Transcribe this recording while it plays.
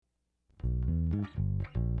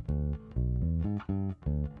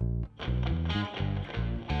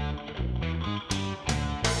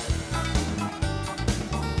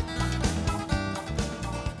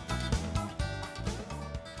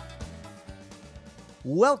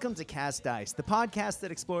Welcome to Cast Dice, the podcast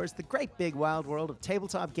that explores the great big wild world of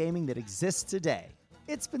tabletop gaming that exists today.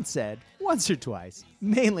 It's been said once or twice,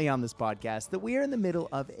 mainly on this podcast, that we are in the middle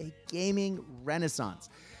of a gaming renaissance.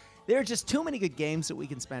 There are just too many good games that we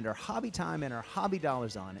can spend our hobby time and our hobby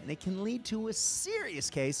dollars on, and it can lead to a serious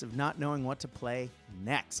case of not knowing what to play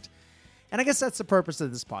next. And I guess that's the purpose of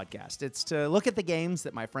this podcast. It's to look at the games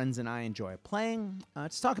that my friends and I enjoy playing,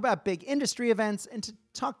 to talk about big industry events, and to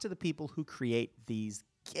talk to the people who create these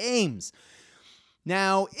games.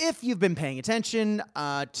 Now, if you've been paying attention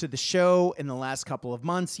to the show in the last couple of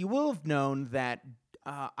months, you will have known that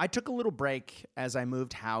I took a little break as I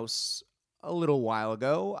moved house a little while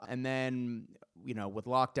ago. And then, with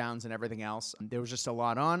lockdowns and everything else, there was just a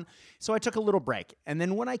lot on. So I took a little break. And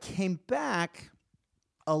then when I came back,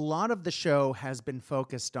 a lot of the show has been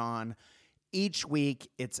focused on each week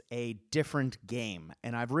it's a different game.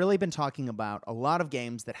 And I've really been talking about a lot of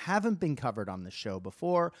games that haven't been covered on the show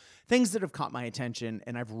before, things that have caught my attention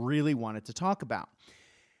and I've really wanted to talk about.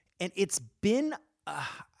 And it's been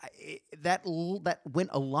that went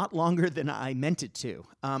a lot longer than I meant it to.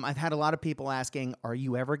 I've had a lot of people asking, are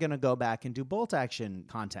you ever going to go back and do bolt action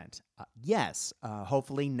content? Yes.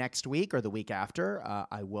 Hopefully next week or the week after,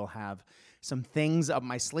 I will have some things up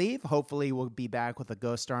my sleeve. Hopefully we'll be back with a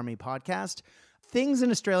Ghost Army podcast. Things in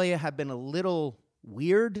Australia have been a little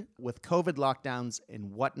weird with COVID lockdowns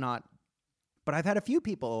and whatnot. But I've had a few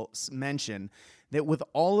people mention that with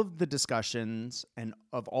all of the discussions and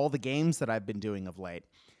of all the games that I've been doing of late,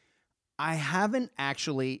 I haven't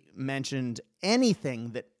actually mentioned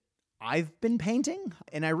anything that I've been painting.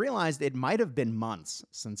 And I realized it might have been months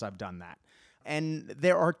since I've done that. And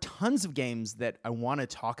there are tons of games that I want to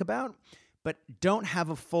talk about, but don't have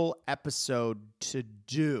a full episode to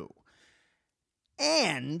do.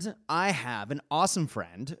 And I have an awesome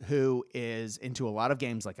friend who is into a lot of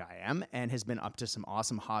games like I am and has been up to some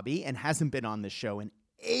awesome hobby and hasn't been on this show in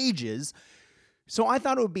ages. So I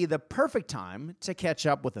thought it would be the perfect time to catch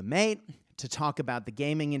up with a mate, to talk about the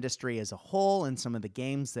gaming industry as a whole and some of the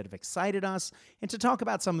games that have excited us, and to talk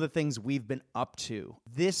about some of the things we've been up to.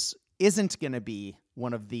 This isn't going to be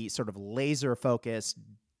one of the sort of laser-focused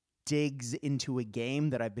digs into a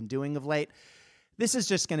game that I've been doing of late. This is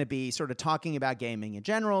just going to be sort of talking about gaming in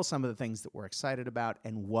general, some of the things that we're excited about,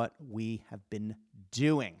 and what we have been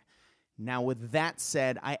doing. Now, with that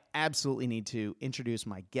said, I absolutely need to introduce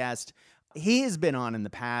my guest. He has been on in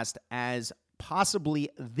the past as possibly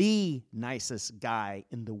the nicest guy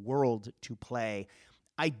in the world to play.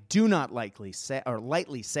 I do not lightly say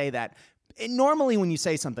that. And normally when you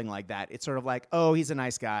say something like that, it's sort of like, oh, he's a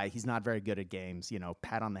nice guy. He's not very good at games.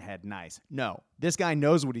 Pat on the head, nice. No, this guy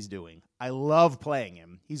knows what he's doing. I love playing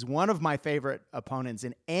him. He's one of my favorite opponents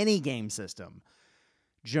in any game system.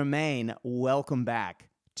 Jermaine, welcome back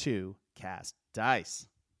to Cast Dice.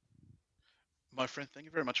 My friend, thank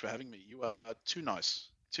you very much for having me. You are too nice.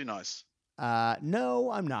 Too nice. No,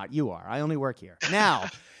 I'm not. You are. I only work here. Now...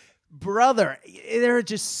 Brother, there are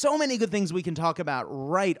just so many good things we can talk about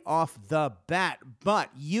right off the bat, but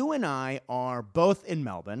you and I are both in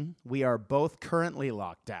Melbourne. We are both currently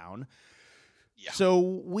locked down. Yeah. So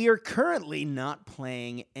we are currently not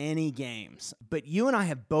playing any games, but you and I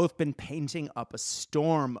have both been painting up a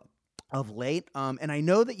storm of late. And I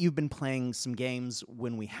know that you've been playing some games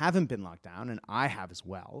when we haven't been locked down, and I have as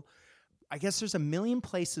well. I guess there's a million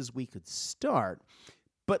places we could start.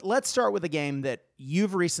 But let's start with a game that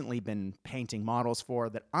you've recently been painting models for,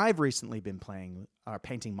 that I've recently been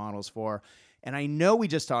painting models for. And I know we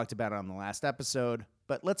just talked about it on the last episode,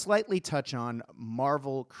 but let's lightly touch on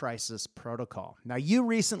Marvel Crisis Protocol. Now, you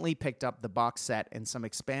recently picked up the box set and some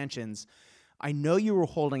expansions. I know you were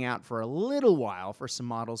holding out for a little while for some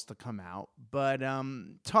models to come out, but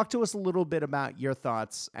talk to us a little bit about your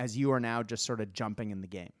thoughts as you are now just sort of jumping in the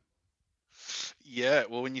game. Yeah,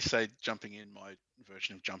 well, when you say jumping in, my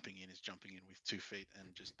version of jumping in is jumping in with 2 feet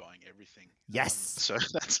and just buying everything. Yes. So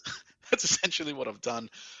that's essentially what I've done.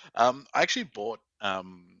 I actually bought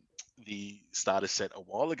the starter set a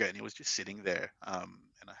while ago, and it was just sitting there,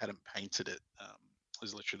 and I hadn't painted it. It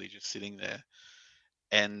was literally just sitting there,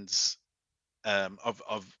 and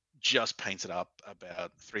I've just painted up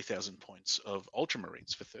about 3,000 points of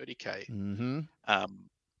Ultramarines for 30k. Mm-hmm.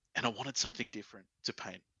 And I wanted something different to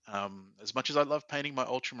paint. As much as I love painting my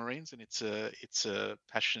Ultramarines, and it's a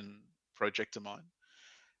passion project of mine,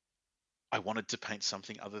 I wanted to paint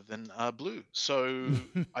something other than blue. So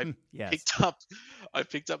I Yes. picked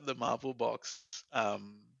up the Marvel box,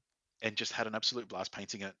 and just had an absolute blast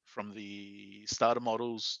painting it, from the starter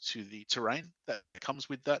models to the terrain that comes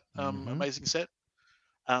with that amazing set.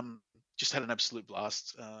 Just had an absolute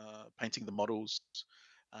blast painting the models.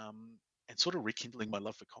 and sort of rekindling my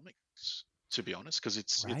love for comics, to be honest, because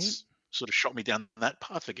Right? it's sort of shot me down that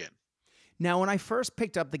path again. Now, when I first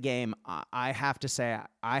picked up the game, I have to say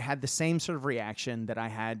I had the same sort of reaction that I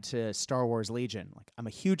had to Star Wars Legion. Like, I'm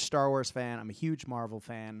a huge Star Wars fan. I'm a huge Marvel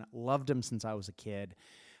fan. Loved them since I was a kid,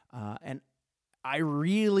 and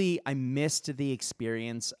I missed the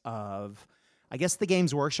experience of, I guess, the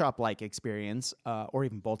Games Workshop like experience, or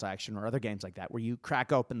even Bolt Action or other games like that, where you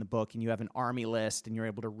crack open the book and you have an army list and you're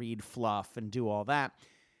able to read fluff and do all that.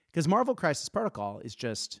 Because Marvel Crisis Protocol is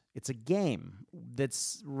it's a game that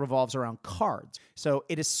revolves around cards. So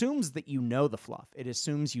it assumes that you know the fluff. It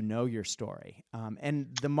assumes you know your story. And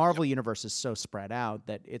the Marvel universe is so spread out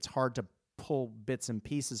that it's hard to pull bits and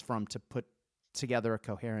pieces from to put together a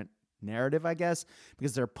coherent narrative, I guess,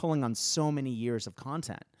 because they're pulling on so many years of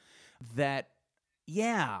content that,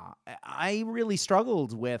 yeah, I really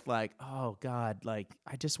struggled with, like, oh God, like,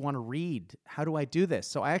 I just want to read. How do I do this?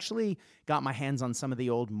 So I actually got my hands on some of the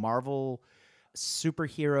old Marvel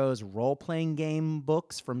superheroes role-playing game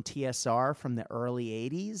books from TSR from the early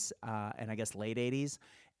 80s, and I guess late 80s.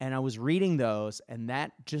 And I was reading those, and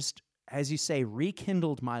that just, as you say,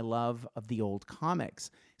 rekindled my love of the old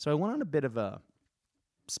comics. So I went on a bit of a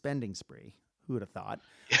spending spree. Who would have thought?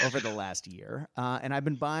 Over the last year. And I've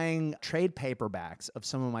been buying trade paperbacks of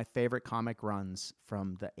some of my favorite comic runs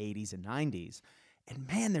from the 80s and 90s. And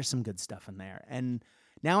man, there's some good stuff in there. And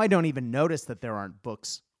now I don't even notice that there aren't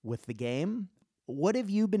books with the game. What have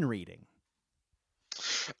you been reading?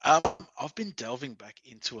 Um, I've been delving back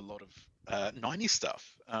into a lot of 90s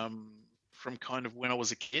stuff, from kind of when I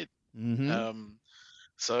was a kid. Mm-hmm. Um,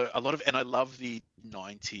 so a lot of, and I love the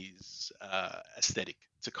 90s aesthetic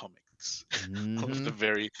to comics. I love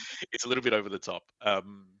Mm-hmm. it's a little bit over the top.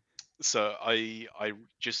 So I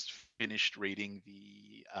just finished reading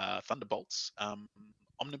the Thunderbolts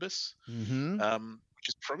omnibus, Mm-hmm. which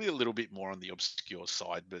is probably a little bit more on the obscure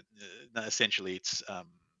side, but no, essentially it's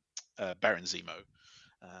Baron Zemo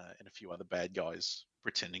and a few other bad guys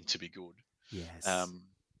pretending to be good. Yes. Um,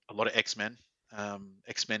 a lot of X-Men.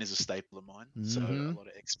 X-Men is a staple of mine, so a Mm-hmm. lot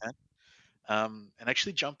of X-Men. And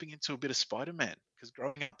actually jumping into a bit of Spider-Man, because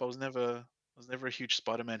growing up I was never a huge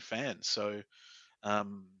Spider-Man fan. So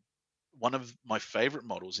um, one of my favorite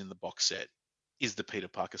models in the box set is the Peter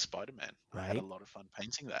Parker Spider-Man. I had a Right. lot of fun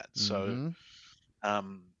painting that. So Mm-hmm.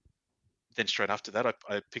 um, then straight after that,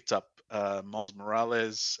 I picked up Miles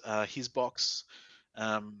Morales, his box,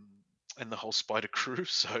 um, and the whole Spider Crew.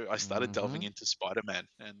 So I started Mm-hmm. delving into Spider-Man,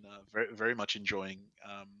 and very very much enjoying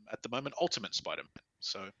at the moment Ultimate Spider-Man.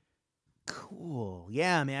 So Cool.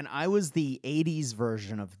 Yeah, man. I was the 80s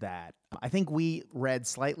version of that. I think we read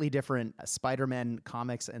slightly different Spider Man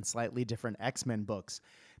comics and slightly different X Men books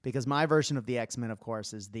because my version of the X Men, of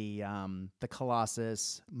course, is the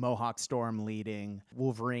Colossus, Mohawk Storm leading,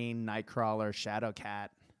 Wolverine, Nightcrawler, Shadowcat,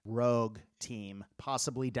 Rogue team,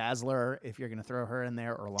 possibly Dazzler if you're going to throw her in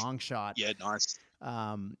there, or Longshot. yeah, nice.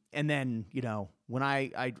 And then, when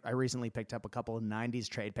I recently picked up a couple of 90s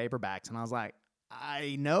trade paperbacks, and I was like,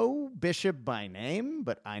 I know Bishop by name,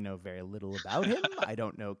 but I know very little about him. I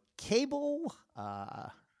don't know Cable.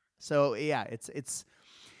 So yeah, it's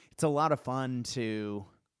a lot of fun to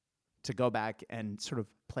go back and sort of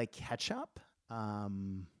play catch up.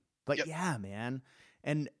 But Yep. yeah, man,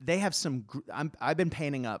 and they have some. I've been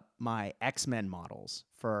painting up my X-Men models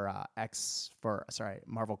for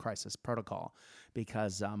Marvel Crisis Protocol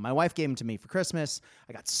because my wife gave them to me for Christmas.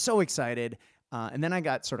 I got so excited, and then I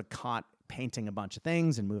got sort of caught painting a bunch of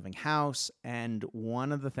things and moving house. And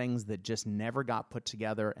one of the things that just never got put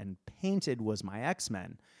together and painted was my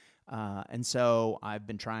X-Men. And so I've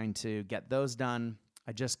been trying to get those done.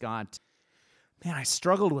 Man, I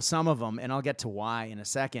struggled with some of them, and I'll get to why in a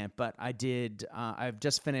second. But I've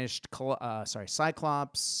just finished,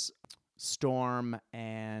 Cyclops, Storm,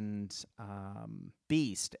 and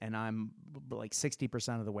Beast, and I'm like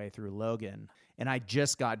 60% of the way through Logan, and I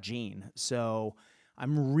just got Jean. So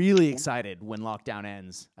I'm really excited when lockdown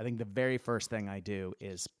ends. I think the very first thing I do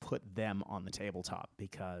is put them on the tabletop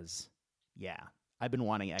because, yeah, I've been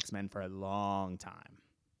wanting X-Men for a long time.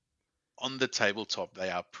 On the tabletop, they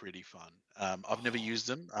are pretty fun. I've never used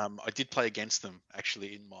them. I did play against them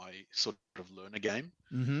actually in my sort of learner game,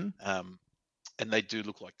 Mm-hmm. um, and they do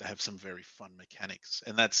look like they have some very fun mechanics.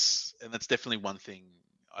 And that's definitely one thing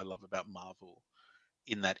I love about Marvel,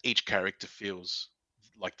 in that each character feels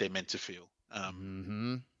like they're meant to feel.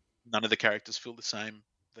 Mm-hmm. None of the characters feel the same.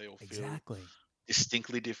 They all feel Exactly.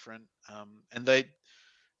 distinctly different. And they,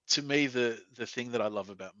 to me, the thing that I love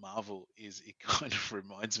about Marvel is it kind of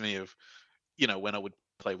reminds me of, when I would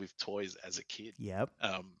play with toys as a kid. Yep.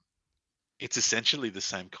 Um, it's essentially the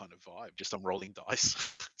same kind of vibe. Just I'm rolling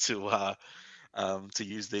dice to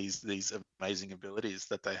use these amazing abilities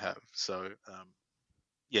that they have. So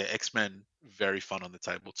yeah, X-Men, very fun on the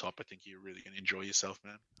tabletop. I think you're really gonna enjoy yourself,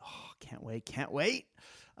 man. Oh, can't wait, can't wait.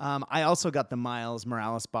 I also got the Miles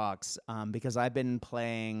Morales box because I've been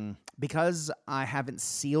playing, because I haven't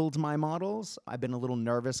sealed my models. I've been a little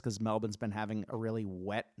nervous because Melbourne's been having a really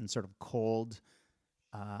wet and sort of cold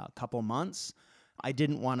couple months. I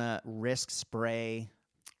didn't want to risk spray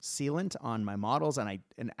sealant on my models, and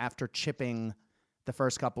after chipping the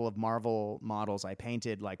first couple of Marvel models I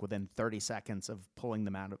painted, like within 30 seconds of pulling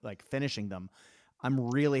them out of, like finishing them,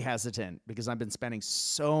 I'm really hesitant because I've been spending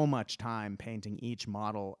so much time painting each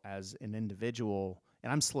model as an individual,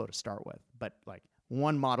 and I'm slow to start with, but like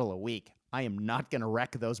one model a week. I am not going to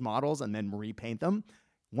wreck those models and then repaint them.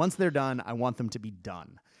 Once they're done, I want them to be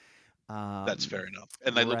done. That's fair enough.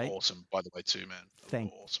 And they look right? awesome, by the way, too, man. They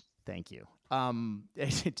look awesome. Thank you.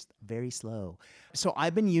 It's very slow. So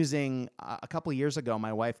I've been using, a couple years ago,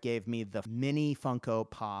 my wife gave me the mini Funko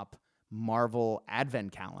Pop Marvel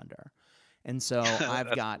Advent Calendar. And so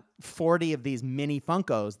I've got 40 of these mini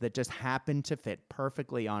Funkos that just happen to fit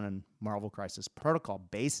perfectly on a Marvel Crisis Protocol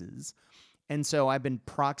bases. And so I've been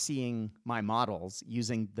proxying my models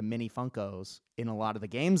using the mini Funkos in a lot of the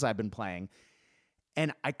games I've been playing.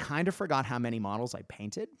 And I kind of forgot how many models I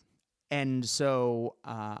painted. And so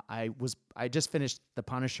I just finished The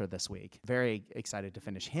Punisher this week. Very excited to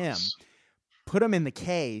finish him. Put him in the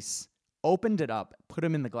case, opened it up, put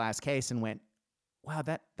him in the glass case, and went, wow,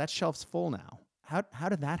 that shelf's full now. How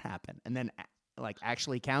did that happen? And then like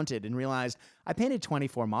actually counted and realized I painted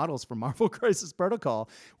 24 models for Marvel Crisis Protocol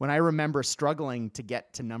when I remember struggling to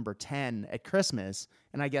get to number 10 at Christmas.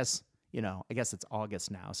 And I guess it's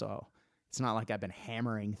August now, so it's not like I've been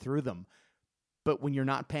hammering through them. But when you're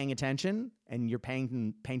not paying attention and you're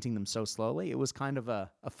painting them so slowly, it was kind of a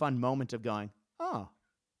fun moment of going, oh,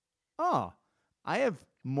 I have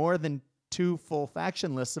more than 2 full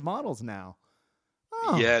faction lists of models now.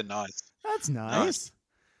 Oh, yeah, nice. That's nice.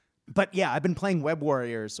 But yeah, I've been playing Web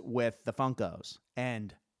Warriors with the Funkos,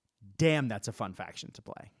 and damn, that's a fun faction to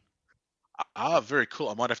play. Very cool.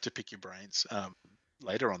 I might have to pick your brains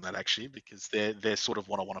later on that, actually, because they're sort of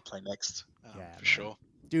what I want to play next, for sure.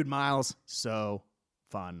 Dude, Miles, so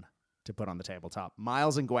fun to put on the tabletop.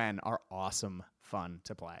 Miles and Gwen are awesome fun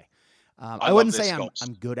to play. I wouldn't say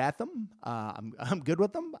I'm good at them. I'm good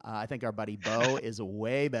with them. I think our buddy Bo is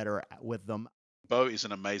way better with them. Bo is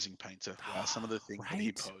an amazing painter. Some of the things that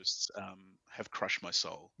he posts have crushed my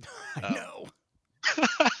soul. I know.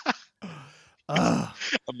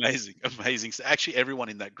 Amazing. So actually, everyone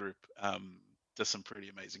in that group does some pretty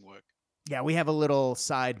amazing work. Yeah, we have a little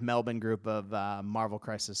side Melbourne group of Marvel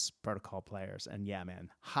Crisis Protocol players. And yeah, man,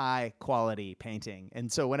 high quality painting.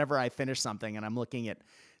 And so whenever I finish something and I'm looking at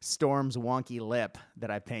Storm's wonky lip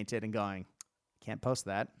that I painted and going, can't post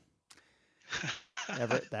that.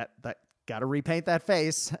 that got to repaint that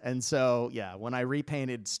face. And so, yeah, when I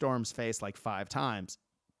repainted Storm's face like 5 times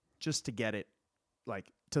just to get it like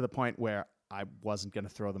to the point where I wasn't going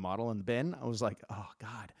to throw the model in the bin, I was like, oh,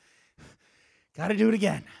 God. Got to do it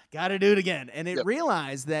again. And it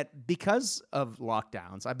realized that because of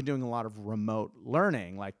lockdowns, I've been doing a lot of remote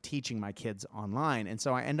learning, like teaching my kids online. And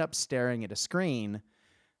so I end up staring at a screen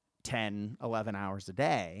 10, 11 hours a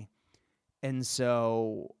day. And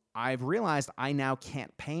so I've realized I now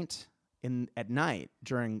can't paint at night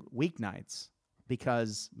during weeknights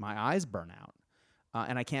because my eyes burn out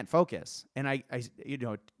and I can't focus. And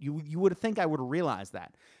you would think I would realize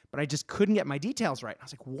that. But I just couldn't get my details right. I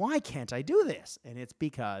was like, why can't I do this? And it's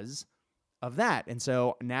because of that. And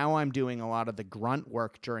so now I'm doing a lot of the grunt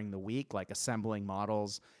work during the week, like assembling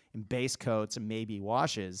models and base coats and maybe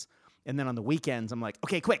washes. And then on the weekends, I'm like,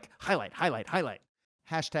 okay, quick, highlight.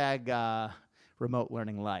 Hashtag remote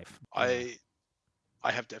learning life. I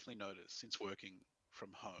have definitely noticed since working from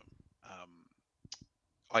home,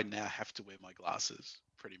 I now have to wear my glasses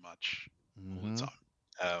pretty much all the time.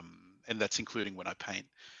 And that's including when I paint.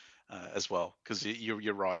 As well, because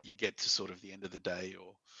you're right. You get to sort of the end of the day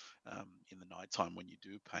or in the nighttime when you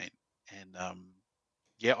do paint, and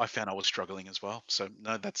I found I was struggling as well. So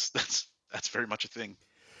no, that's very much a thing.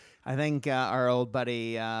 I think our old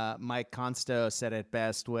buddy Mike Consto said it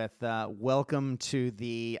best with "Welcome to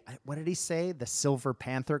the what did he say? The Silver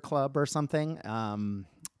Panther Club or something,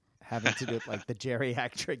 having to do with like the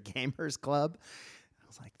Geriatric Gamers Club." I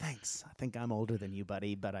was like, thanks. I think I'm older than you,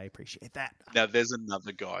 buddy, but I appreciate that. Now, there's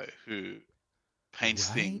another guy who paints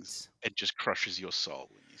things and just crushes your soul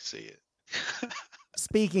when you see it.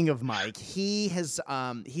 Speaking of Mike, he's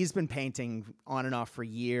been painting on and off for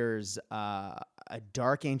years. a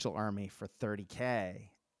Dark Angel army for 30K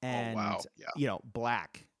Oh and, wow. Yeah.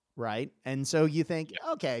 black, right? And so you think,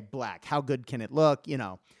 Yeah. okay, black, how good can it look?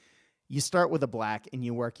 You start with a black and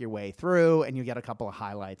you work your way through and you get a couple of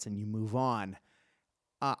highlights and you move on.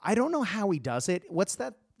 I don't know how he does it. What's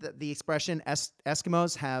that? The expression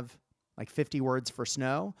Eskimos have like 50 words for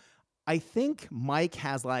snow. I think Mike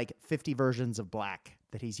has like 50 versions of black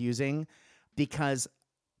that he's using because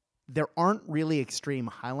there aren't really extreme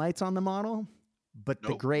highlights on the model, but the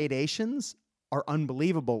Nope. gradations are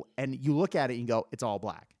unbelievable. And you look at it and you go, it's all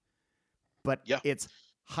black, but Yeah. it's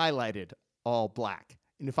highlighted all black.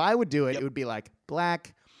 And if I would do it, it Yep. would be like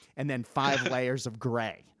black and then 5 layers of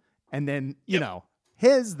gray. And then, Yep.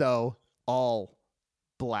 his though, all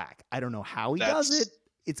black. I don't know how he does it. That's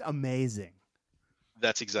It's amazing.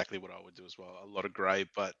 that's exactly what I would do as well. A lot of grey,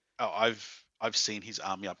 but I've seen his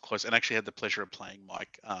army up close, and actually had the pleasure of playing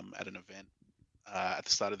Mike at an event at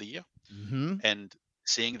the start of the year, Mm-hmm. and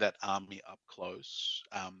seeing that army up close.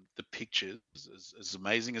 The pictures, as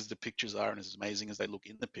amazing as the pictures are, and as amazing as they look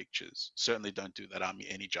in the pictures, certainly don't do that army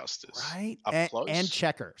any justice Right? up And close.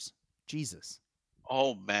 checkers. Jesus.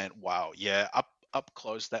 Oh man, wow, yeah, up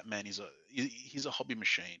close, that man is he's a hobby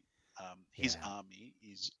machine. His Yeah. army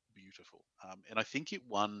is beautiful, and I think it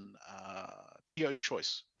won TO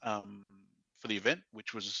choice for the event,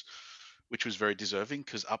 which was very deserving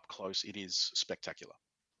because up close it is spectacular.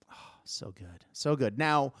 Oh, so good. So good.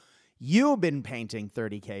 Now, you've been painting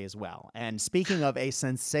 30K as well. And speaking of a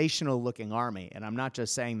sensational looking army, and I'm not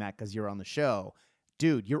just saying that because you're on the show,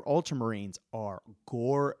 dude, your Ultramarines are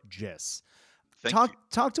gorgeous. Thank you.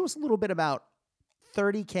 Talk to us a little bit about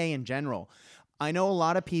 30K in general. I know a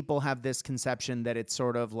lot of people have this conception that it's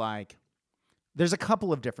sort of like there's a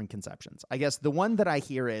couple of different conceptions. I guess the one that I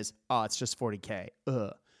hear is, oh, it's just 40K.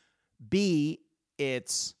 Ugh. B,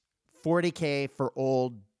 it's 40K for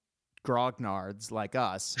old grognards like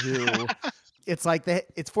us who it's like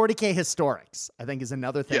it's 40K historics, I think is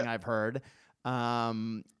another thing Yeah. I've heard.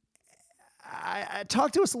 I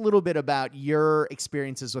talk to us a little bit about your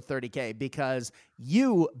experiences with 30K because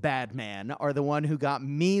you, bad man, are the one who got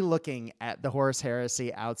me looking at the Horus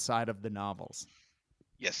Heresy outside of the novels.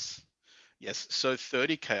 Yes. Yes. So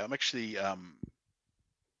 30K. I'm actually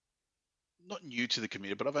not new to the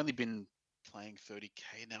community, but I've only been playing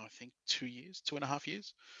 30K now. I think 2 years, 2.5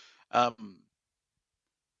 years. Um,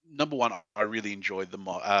 Number one, I really enjoyed the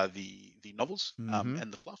novels Mm-hmm.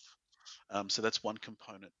 and the fluff. So that's one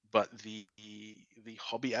component. But the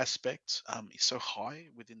hobby aspect is so high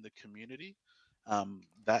within the community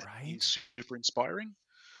that Right? is super inspiring.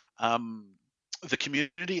 Um, the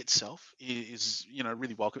community itself is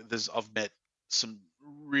really welcome. I've met some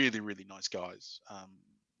really nice guys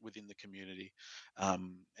within the community,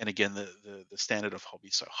 and again the standard of hobby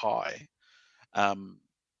is so high. Um,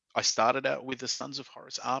 I started out with the Sons of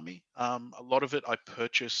Horus army. A lot of it I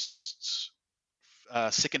purchased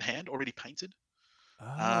secondhand, already painted, Oh,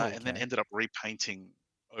 and then okay. ended up repainting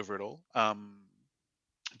over it all.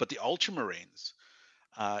 But the Ultramarines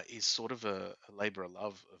is sort of a labor of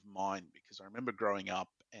love of mine because I remember growing up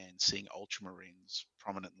and seeing Ultramarines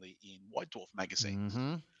prominently in White Dwarf magazines.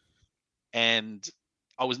 Mm-hmm. And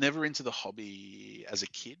I was never into the hobby as a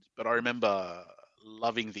kid, but I remember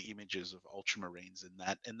loving the images of Ultramarines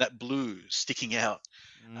and that blue sticking out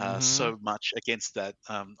Mm-hmm. so much against that.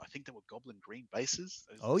 I think they were Goblin Green bases.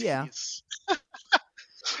 Oh, Those yeah. hideous,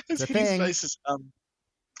 It's those a hideous thing. bases.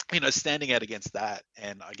 Standing out against that,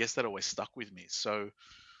 and I guess that always stuck with me. So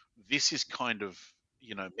this is kind of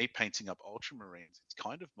me painting up Ultramarines. It's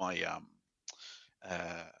kind of my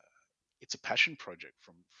uh, it's a passion project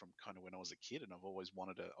from kind of when I was a kid, and I've always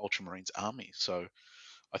wanted an Ultramarines army. So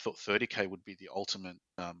I thought 30K would be the ultimate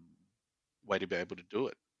way to be able to do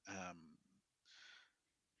it. Um,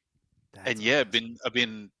 and That's yeah,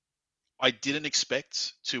 awesome. I didn't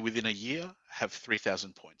expect to within a year have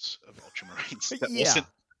 3,000 points of Ultramarines. That Yeah. wasn't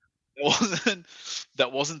that wasn't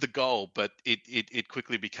that wasn't the goal, but it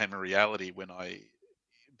quickly became a reality when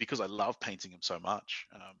because I love painting them so much.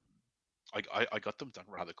 I got them done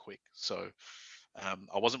rather quick. So I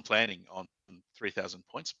wasn't planning on 3,000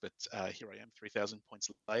 points, but here I am, 3,000 points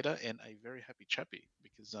later, and a very happy chappy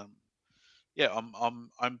because yeah,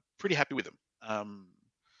 I'm pretty happy with them.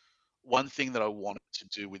 One thing that I wanted to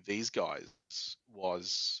do with these guys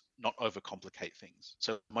was not overcomplicate things.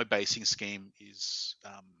 So my basing scheme is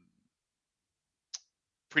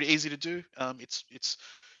pretty easy to do. It's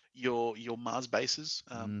your Mars bases,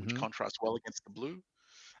 which Mm-hmm. contrast well against the blue,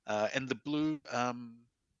 and the blue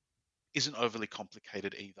isn't overly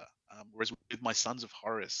complicated either. Whereas with my Sons of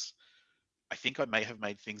Horus, I think I may have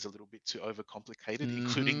made things a little bit too overcomplicated,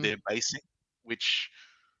 including Mm-hmm. their basing, which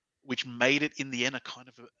which made it in the end a kind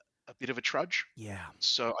of a bit of a trudge. Yeah.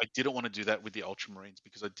 So I didn't want to do that with the Ultramarines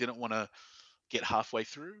because I didn't want to get halfway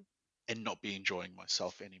through and not be enjoying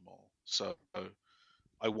myself anymore. So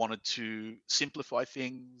I wanted to simplify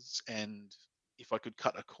things, and if I could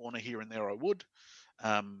cut a corner here and there, I would.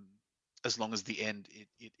 Um, as long as the end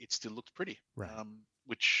it still looked pretty, Right.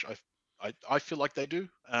 which I feel like they do.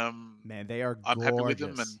 Man, they are I'm happy with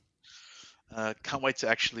them, gorgeous. and can't wait to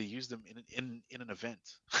actually use them in an event.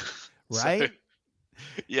 So Right?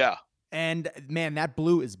 yeah, And man, that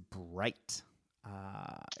blue is bright,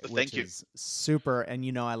 which thank you. is super.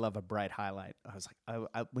 And I love a bright highlight. I was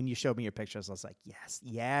like, when you showed me your pictures, I was like, yes,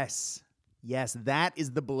 yes, yes, that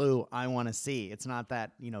is the blue I want to see. It's not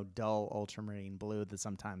that dull ultramarine blue that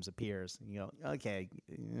sometimes appears. And you go, okay,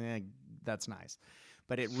 that's nice,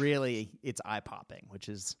 but it's eye popping, which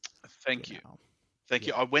is Thank you. know, Thank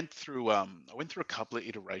you. yeah. I went through a couple of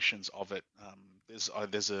iterations of it. I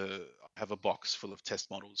have a box full of test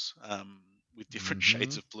models with different Mm-hmm.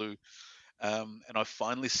 shades of blue, and I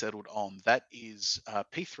finally settled on that is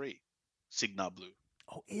P3 Signar Blue.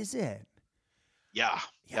 Oh, is it? Yeah,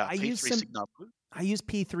 Yeah, yeah, P3 Signar Blue. I use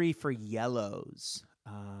P3 for yellows.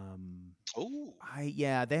 Oh,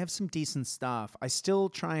 They have some decent stuff. I still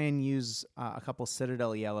try and use a couple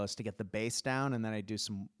Citadel yellows to get the base down, and then I do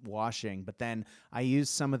some washing. But then I use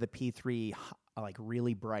some of the P3 like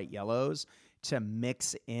really bright yellows to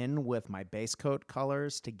mix in with my base coat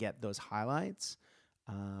colors to get those highlights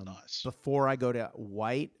nice. before I go to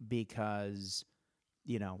white, because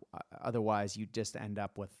otherwise you just end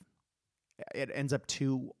up with it ends up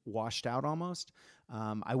too washed out almost.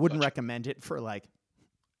 I wouldn't Gotcha. recommend it for like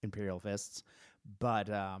Imperial Fists, but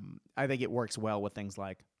I think it works well with things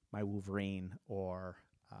like my Wolverine or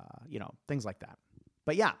things like that.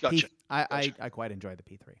 But yeah, Gotcha. I quite enjoy the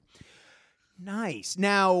P3. Nice.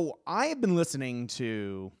 Now I have been listening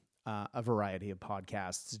to a variety of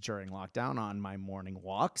podcasts during lockdown on my morning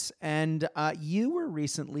walks, and you were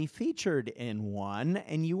recently featured in one,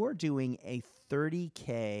 and you are doing a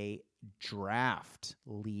 30K draft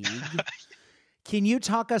league. Can you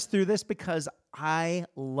talk us through this? Because I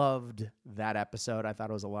loved that episode. I thought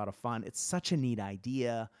it was a lot of fun. It's such a neat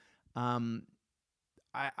idea.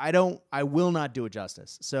 I will not do it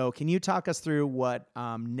justice. So can you talk us through what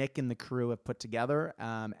Nick and the crew have put together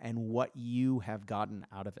and what you have gotten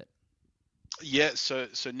out of it? Yeah, so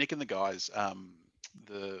Nick and the guys,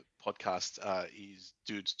 the podcast is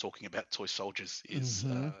dudes talking about toy soldiers is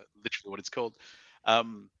Mm-hmm. literally what it's called.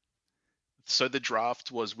 Um, so the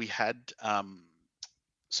draft was we had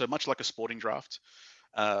so much like a sporting draft.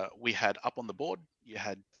 We had up on the board, you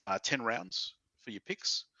had 10 rounds for your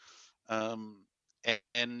picks.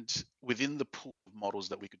 And within the pool of models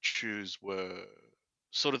that we could choose were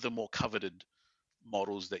sort of the more coveted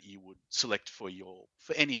models that you would select for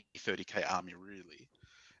any 30k army really.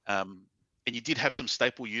 And you did have some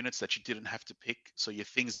staple units that you didn't have to pick. So your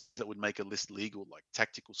things that would make a list legal, like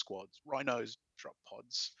tactical squads, rhinos, drop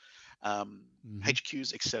pods, Mm-hmm.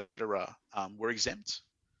 HQs, etc., were exempt.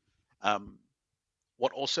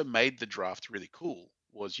 What also made the draft really cool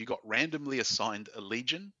was you got randomly assigned a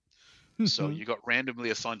legion. So you got randomly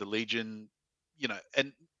assigned a legion,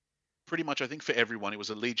 and pretty much I think for everyone it was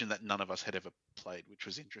a legion that none of us had ever played, which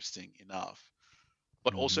was interesting enough.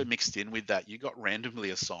 But also Mm-hmm. mixed in with that, you got randomly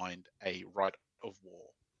assigned a right of war.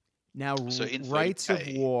 Now, So in rights of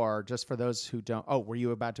 30k, war, just for those who don't. Oh, were you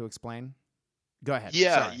about to explain? Go ahead.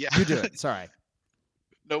 yeah, Sorry. yeah, You do it. Sorry.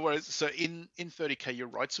 no worries. So in 30k, your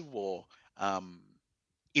rights of war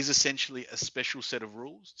is essentially a special set of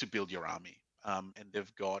rules to build your army, and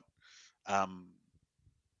they've got um,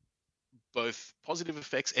 both positive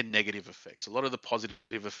effects and negative effects. A lot of the positive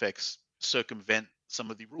effects circumvent some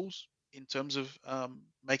of the rules in terms of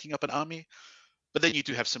making up an army, but then you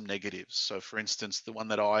do have some negatives. So, for instance, the one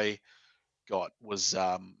that I got was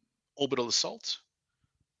orbital assault,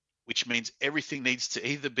 which means everything needs to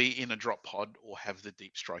either be in a drop pod or have the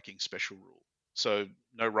deep striking special rule. So,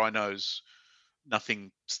 no rhinos,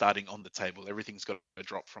 nothing starting on the table. Everything's got to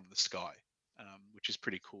drop from the sky, which is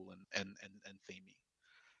pretty cool and themey.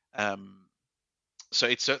 So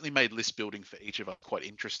it certainly made list building for each of us quite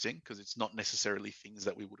interesting because it's not necessarily things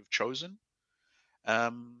that we would have chosen.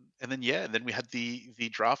 And then we had the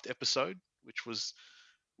draft episode, which was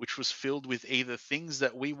filled with either things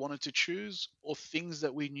that we wanted to choose or things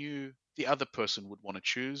that we knew the other person would want to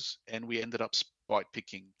choose, and we ended up spite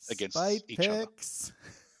picking against Spite each other. picks.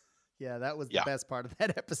 Yeah, that was the Yeah, best part of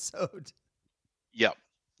that episode. yeah,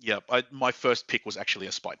 yeah. My first pick was actually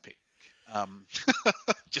a spite pick, um,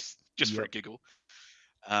 just for a Yep. giggle.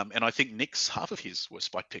 And I think Nick's half of his were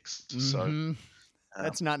spite picks. So Mm-hmm.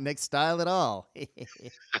 That's not Nick's style at all.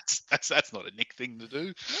 That's not a Nick thing to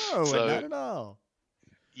do. No, So not at all.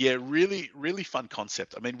 yeah, really really fun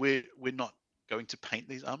concept. I mean, we're not going to paint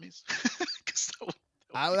these armies because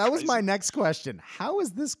that would be That was my crazy. next question. How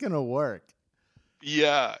is this going to work?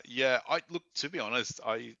 Yeah, yeah. I look, to be honest,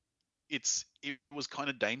 it was kind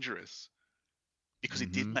of dangerous because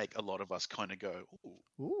it did Mm-hmm. make a lot of us kind of go,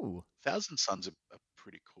 "Ooh, Ooh. Thousand Suns are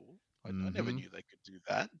pretty cool. I never Mm-hmm. knew they could do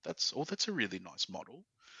that. That's a really nice model."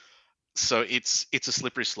 So it's a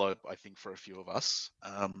slippery slope, I think, for a few of us.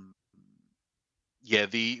 Yeah,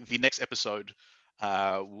 the next episode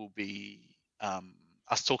will be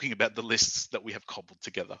us talking about the lists that we have cobbled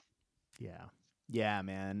together. Yeah. Yeah,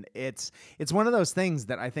 man. It's one of those things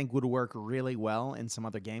that I think would work really well in some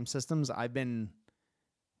other game systems. I've been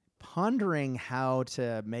pondering how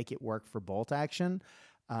to make it work for bolt action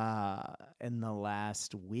in the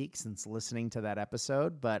last week since listening to that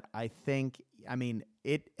episode, but I mean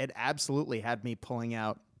it absolutely had me pulling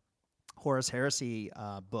out Horus Heresy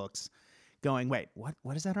books going, wait,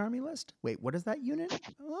 what is that army list? Wait, what is that unit?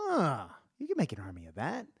 You can make an army of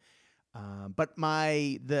that. But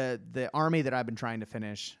the army that I've been trying to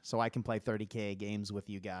finish so I can play 30K games with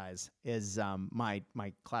you guys is my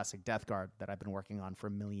classic Death Guard that I've been working on for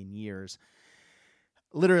a million years,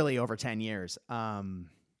 literally over 10 years. And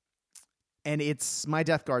it's my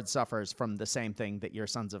Death Guard suffers from the same thing that your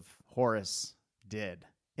Sons of Horus did,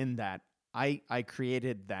 in that I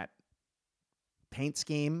created that paint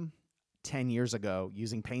scheme 10 years ago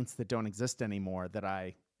using paints that don't exist anymore,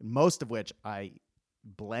 that most of which I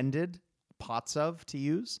blended pots of to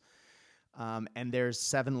use. And there's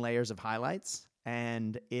 7 layers of highlights.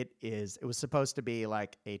 And it was supposed to be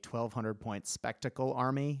like a 1,200 point spectacle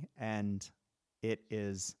army. And it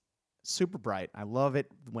is super bright. I love it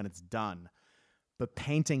when it's done. But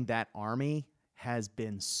painting that army has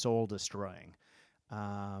been soul destroying.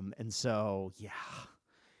 And so, yeah.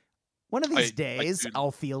 One of these I days, do.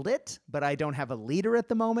 I'll field it, but I don't have a leader at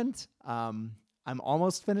the moment. I'm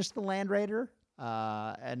almost finished the Land Raider,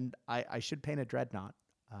 and I should paint a Dreadnought.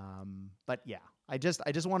 But yeah, I just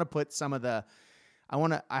want to put some of the.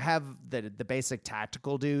 I have the basic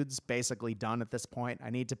tactical dudes basically done at this point. I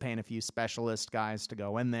need to paint a few specialist guys to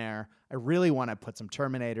go in there. I really want to put some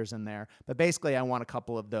Terminators in there, but basically I want a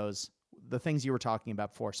couple of the things you were talking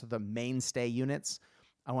about before. So the mainstay units.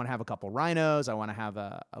 I want to have a couple rhinos. I want to have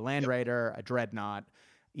a Land Raider, a Dreadnought,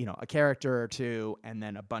 a character or two, and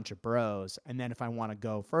then a bunch of bros. And then if I want to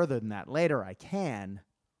go further than that later, I can.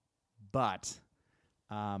 But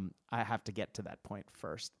I have to get to that point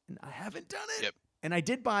first, and I haven't done it. Yep. And I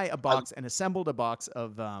did buy a box and assembled a box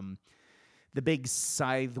of the big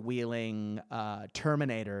scythe wielding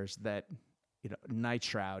Terminators that Night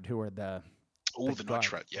Shroud, who are the The Night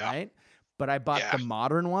Shroud, yeah. right. But I bought the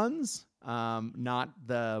modern ones, not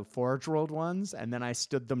the Forge World ones, and then I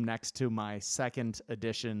stood them next to my 2nd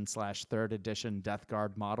edition / 3rd edition Death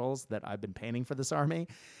Guard models that I've been painting for this army,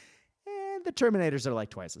 and the Terminators are like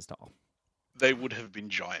twice as tall. They would have been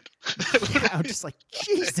giant. Yeah, I'm just like,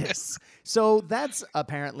 Jesus. So that's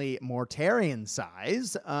apparently Mortarion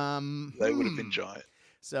size. They would have been giant.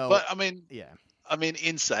 So, but I mean, yeah. I mean,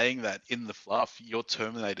 in saying that, in the fluff, your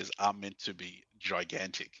Terminators are meant to be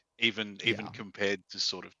gigantic, even compared to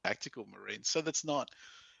sort of tactical Marines. So that's not,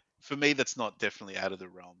 for me, that's not definitely out of the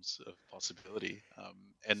realms of possibility.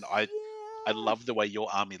 And I love the way your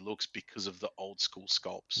army looks because of the old school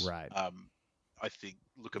sculpts. Right. I think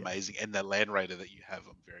look amazing, and the Land Raider that you have,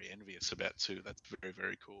 I'm very envious about too. That's very,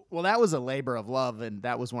 very cool. Well, that was a labor of love, and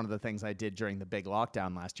that was one of the things I did during the big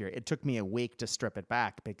lockdown last year. It took me a week to strip it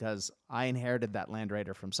back because I inherited that Land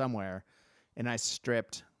Raider from somewhere, and I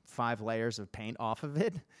stripped 5 layers of paint off of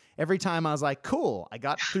it. Every time I was like, cool, I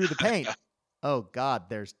got through the paint. Oh, God,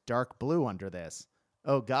 there's dark blue under this.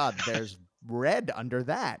 Oh, God, there's red under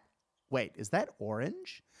that. Wait, is that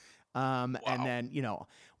orange? Wow. And then,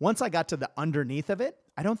 once I got to the underneath of it,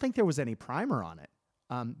 I don't think there was any primer on it.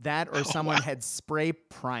 That or someone had spray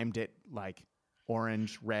primed it like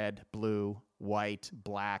orange, red, blue, white,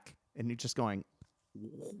 black, and you're just going,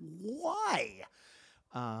 why?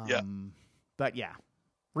 But yeah,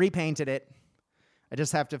 repainted it. I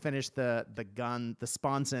just have to finish the gun, the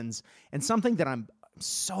sponsons, and something that I'm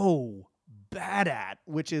so bad at,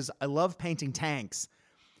 which is I love painting tanks,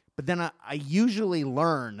 but then I usually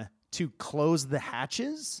learn to close the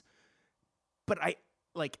hatches, but I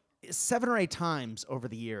 7 or 8 times over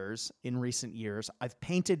the years, in recent years, I've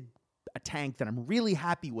painted a tank that I'm really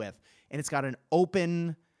happy with, and it's got an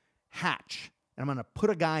open hatch, and I'm going to put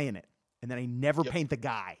a guy in it, and then I never paint the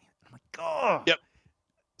guy. I'm like, oh. Yep.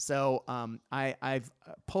 So I've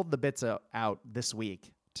pulled the bits out this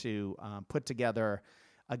week to put together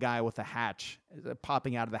a guy with a hatch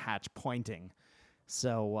popping out of the hatch pointing.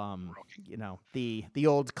 So, the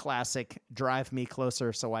old classic "drive me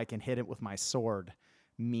closer so I can hit it with my sword"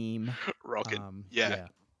 meme. Rocking. Yeah, Yeah,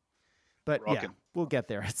 but yeah, rocking. we'll get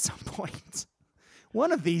there at some point.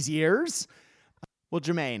 One of these years. Well,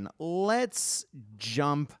 Jermaine, let's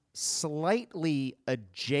jump slightly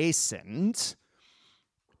adjacent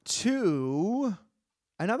to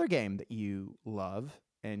another game that you love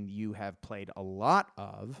and you have played a lot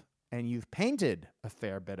of and you've painted a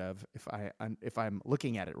fair bit of, if I'm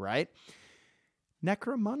looking at it right.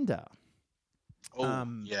 Necromunda. Oh,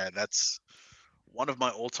 yeah, that's one of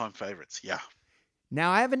my all-time favorites. Yeah. Now,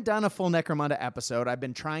 I haven't done a full Necromunda episode. I've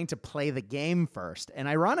been trying to play the game first. And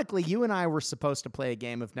ironically, you and I were supposed to play a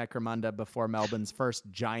game of Necromunda before Melbourne's first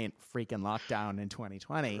giant freaking lockdown in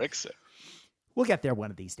 2020. Correct, sir. We'll get there one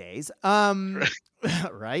of these days.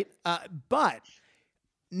 Right? But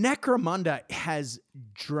Necromunda has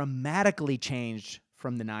dramatically changed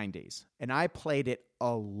from the 90s. And I played it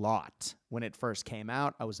a lot when it first came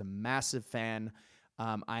out. I was a massive fan.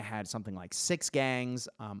 I had something like 6 gangs.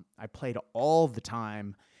 I played all the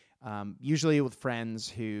time, usually with friends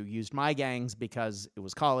who used my gangs because it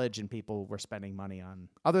was college and people were spending money on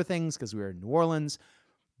other things because we were in New Orleans.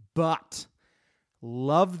 But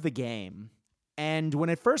loved the game. And when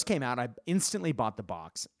it first came out, I instantly bought the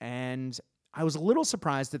box. And I was a little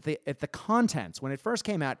surprised at the contents. When it first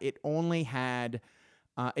came out, it only had,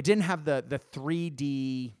 it didn't have the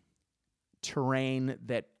 3D terrain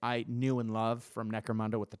that I knew and loved from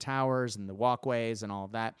Necromunda with the towers and the walkways and all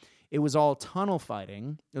of that. It was all tunnel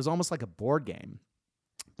fighting. It was almost like a board game.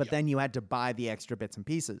 But then you had to buy the extra bits and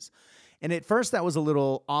pieces. And at first that was a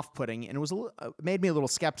little off-putting, and it made me a little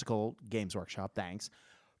skeptical, Games Workshop, thanks.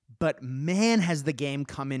 But man, has the game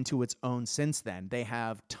come into its own since then. They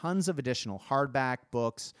have tons of additional hardback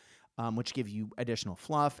books, which give you additional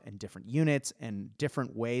fluff and different units and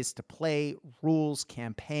different ways to play, rules,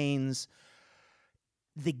 campaigns.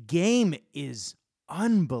 The game is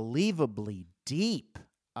unbelievably deep.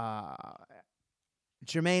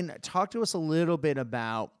 Jermaine, talk to us a little bit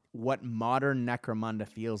about what modern Necromunda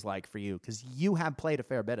feels like for you, because you have played a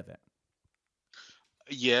fair bit of it.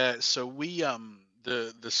 Yeah, so we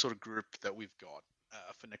the sort of group that we've got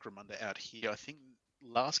for Necromunda out here, I think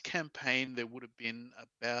last campaign there would have been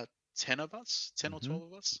about 10 of us, 10 or 12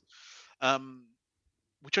 of us,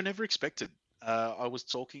 which I never expected. I was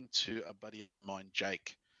talking to a buddy of mine,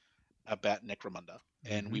 Jake, about Necromunda,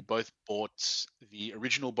 and we both bought the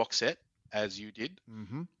original box set, as you did,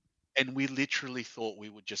 and we literally thought we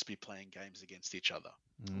would just be playing games against each other.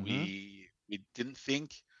 We didn't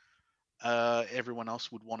think everyone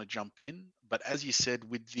else would want to jump in, but as you said,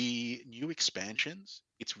 with the new expansions,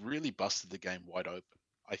 it's really busted the game wide open.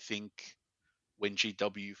 I think when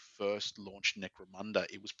GW first launched Necromunda,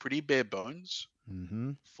 it was pretty bare bones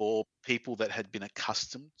for people that had been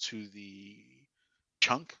accustomed to the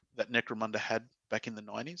chunk that Necromunda had back in the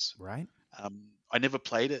 90s. Right. I never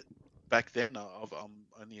played it back then. I'm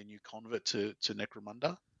only a new convert to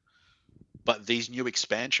Necromunda. But these new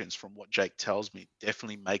expansions, from what Jake tells me,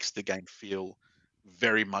 definitely makes the game feel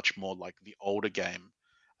very much more like the older game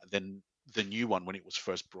than the new one when it was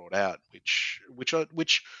first brought out, which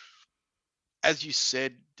as you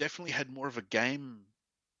said, definitely had more of a game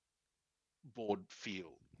board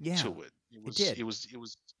feel to it. It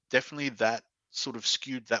was definitely that sort of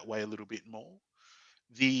skewed that way a little bit more.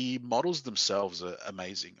 The models themselves are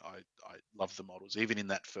amazing. I love the models, even in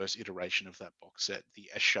that first iteration of that box set. The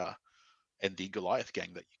Escher and the Goliath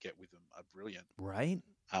gang that you get with them are brilliant. Right.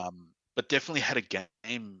 But definitely had a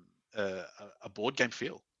game, a board game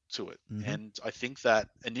feel to it. And I think that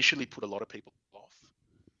initially put a lot of people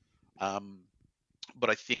off. But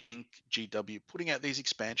I think GW putting out these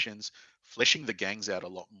expansions, fleshing the gangs out a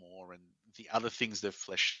lot more, and the other things they've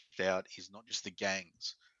fleshed out is not just the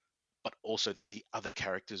gangs, but also the other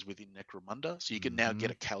characters within Necromunda. So you can now get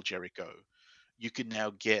a Cal Jericho. You can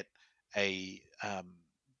now get a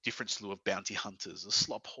different slew of bounty hunters, a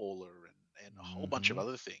slop hauler, and a whole bunch of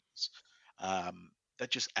other things that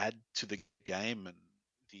just add to the game. And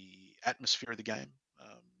the atmosphere of the game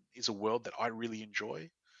is a world that I really enjoy.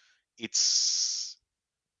 It's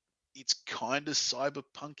kind of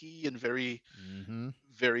cyberpunky and very,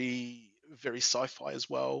 very, very sci-fi as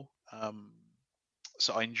well.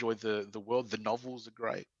 So I enjoy the world. The novels are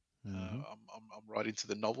great. I'm right into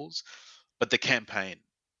the novels, but the campaign,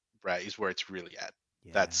 Brad, is where it's really at.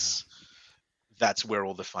 Yeah. That's where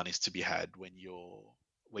all the fun is to be had when you're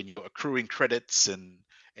accruing credits and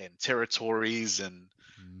territories, and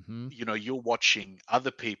you're watching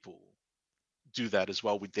other people do that as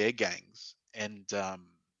well with their gangs, and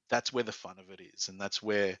that's where the fun of it is, and that's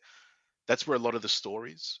where a lot of the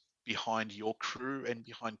stories behind your crew and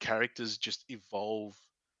behind characters just evolve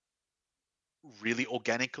really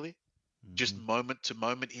organically, just Hmm. moment to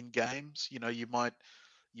moment in games. You might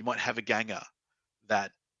have a ganger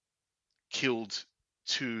that killed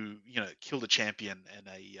killed a champion and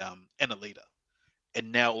a leader,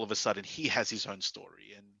 and now all of a sudden he has his own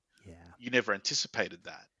story, and Yeah. you never anticipated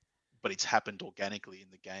that, but it's happened organically in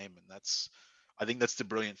the game, and I think that's the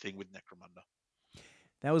brilliant thing with Necromunda.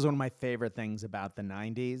 That was one of my favorite things about the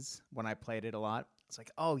 90s when I played it a lot. It's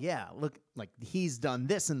like, oh, yeah, look, like he's done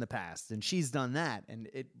this in the past and she's done that. And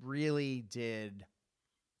it really did.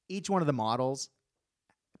 Each one of the models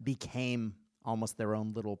became almost their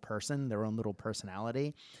own little person, their own little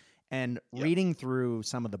personality. And Yep. reading through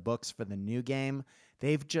some of the books for the new game,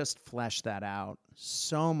 they've just fleshed that out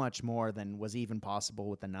so much more than was even possible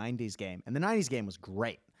with the 90s game. And the 90s game was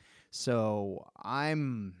great. So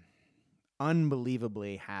I'm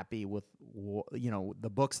unbelievably happy with the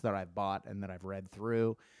books that I've bought and that I've read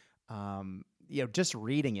through. Just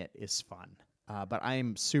reading it is fun. But I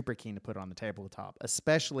am super keen to put it on the tabletop,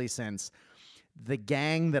 especially since the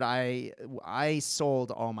gang that I sold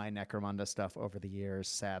all my Necromunda stuff over the years,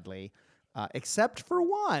 sadly, except for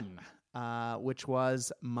one, which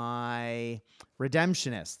was my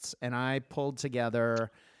Redemptionists, and I pulled together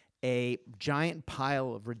a giant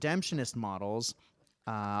pile of Redemptionist models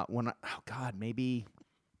maybe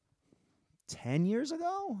 10 years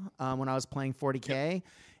ago, when I was playing Yep. 40K,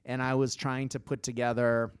 and I was trying to put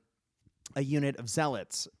together a unit of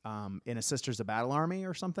zealots in a Sisters of Battle army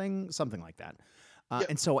or something like that. Yep.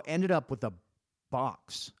 And so I ended up with a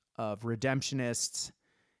box of Redemptionist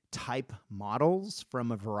type models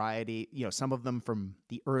from a variety, some of them from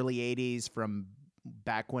the early 80s, from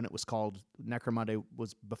back when it was called Necromunda,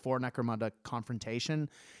 was before Necromunda Confrontation.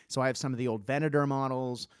 So I have some of the old Venator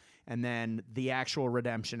models, and then the actual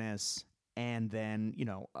Redemptionists, and then,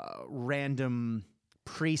 random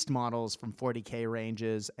priest models from 40K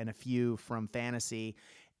ranges and a few from fantasy.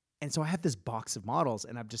 And so I have this box of models,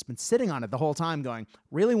 and I've just been sitting on it the whole time going,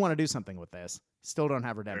 really want to do something with this. Still don't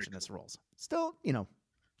have Very Redemptionist cool. rules. Still,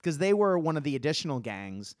 because they were one of the additional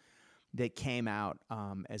gangs that came out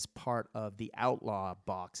as part of the Outlaw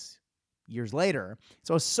box years later.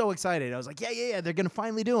 So I was so excited. I was like, yeah, they're going to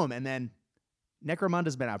finally do them. And then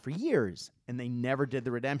Necromunda's been out for years, and they never did the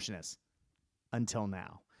Redemptionists until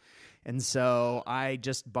now. And so I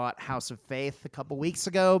just bought House of Faith a couple weeks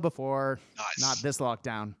ago before, not Nice. this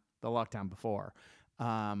lockdown, the lockdown before,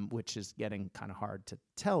 which is getting kind of hard to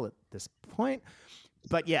tell at this point.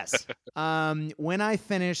 But yes, when I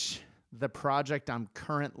finish the project I'm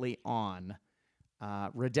currently on,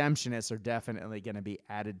 Redemptionists are definitely going to be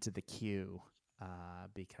added to the queue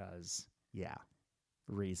because, yeah,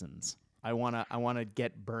 reasons. I wanna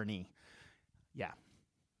get Bernie. Yeah,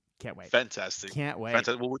 can't wait. Fantastic. Can't wait.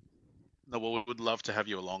 Fantastic. Well, no, well, we would love to have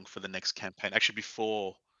you along for the next campaign. Actually,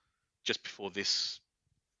 just before this,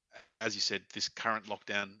 as you said, this current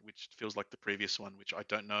lockdown, which feels like the previous one, which I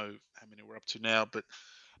don't know how many we're up to now, but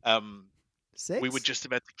um, we were 6? just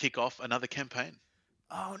about to kick off another campaign.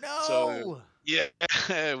 Oh So no!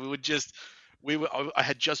 yeah, we would just we were. I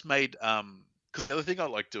had just made because the other thing I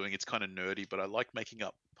like doing, it's kind of nerdy, but I like making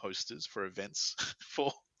up posters for events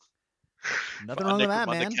for Nothing our wrong with that,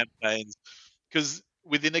 Necromunda man. campaigns, because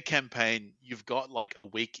within a campaign you've got like a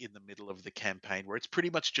week in the middle of the campaign where it's pretty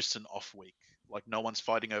much just an off week. Like no one's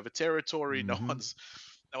fighting over territory, no Mm-hmm. one's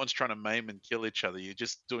no one's trying to maim and kill each other. You're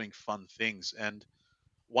just doing fun things. And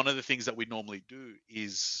one of the things that we normally do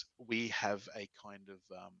is we have a kind of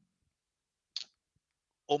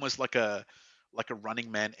almost like a Running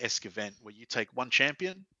Man esque event where you take one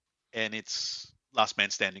champion and it's last man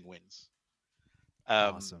standing wins.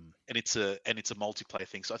 Awesome. And it's a multiplayer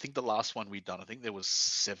thing. So I think the last one we'd done, I think there was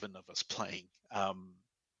 7 of us playing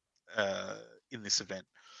uh, in this event.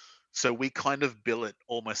 So we kind of bill it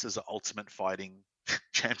almost as an ultimate fighting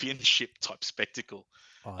championship type spectacle.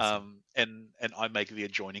 Awesome. And I make the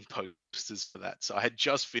adjoining posters for that. So I had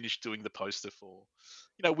just finished doing the poster for,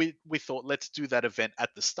 we thought let's do that event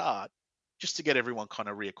at the start just to get everyone kind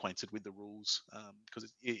of reacquainted with the rules,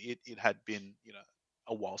 because it had been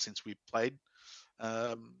a while since we played,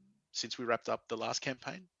 um, since we wrapped up the last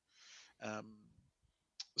campaign. Um,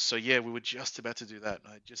 so yeah, we were just about to do that.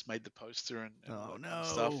 I just made the poster and all Oh that fun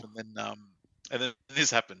stuff, no. and then this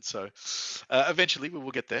happened. So eventually we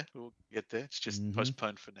will get there. We will get there. It's just Mm-hmm.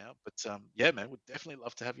 postponed for now. But yeah, man, would definitely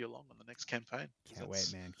love to have you along on the next campaign, because Can't wait,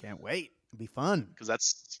 that's man. Can't wait. It'll be fun. because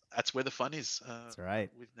that's that's where the fun is That's right.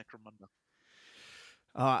 with Necromunda.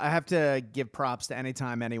 I have to give props to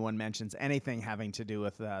anytime anyone mentions anything having to do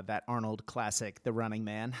with that Arnold classic, The Running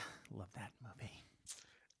Man. Love that movie.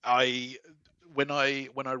 I when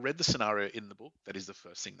I read the scenario in the book, that is the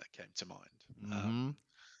first thing that came to mind. Mm-hmm.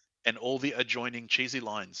 And all the adjoining cheesy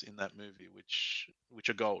lines in that movie, which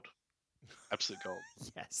are gold, absolute gold.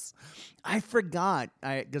 Yes. I forgot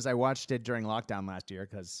because I watched it during lockdown last year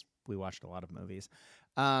because we watched a lot of movies.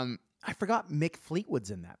 I forgot Mick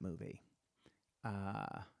Fleetwood's in that movie.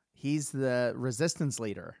 He's the resistance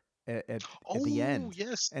leader at the end.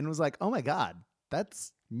 Yes. And was like, oh my God,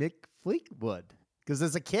 that's Mick Fleetwood. Because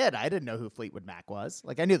as a kid, I didn't know who Fleetwood Mac was.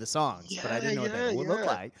 Like, I knew the songs, but I didn't know what they would look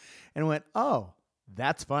like. And went, oh,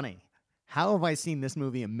 that's funny. How have I seen this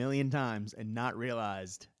movie a million times and not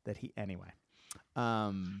realized that he... Anyway.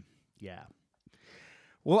 Yeah.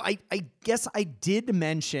 Well, I guess I did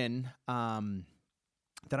mention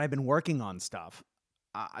that I've been working on stuff.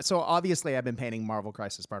 So obviously I've been painting Marvel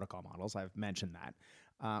Crisis Protocol models. I've mentioned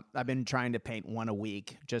that. I've been trying to paint one a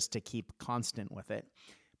week just to keep constant with it.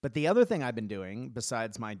 But the other thing I've been doing,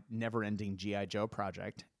 besides my never-ending G.I. Joe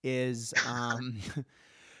project, is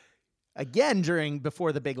again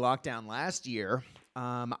before the big lockdown last year,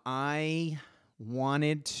 I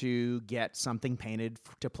wanted to get something painted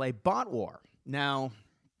to play Bot War. Now,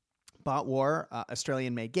 Bot War,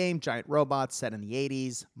 Australian-made game, giant robots set in the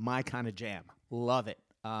 80s, my kind of jam. Love it.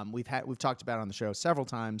 We've talked about it on the show several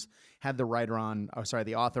times. Had the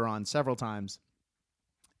author on several times.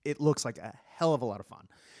 It looks like a hell of a lot of fun.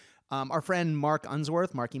 Our friend Mark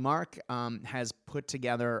Unsworth, Marky Mark, has put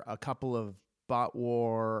together a couple of Bot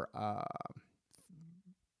War.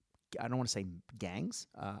 I don't want to say gangs.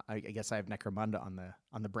 I guess I have Necromunda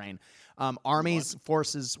on the brain. Armies,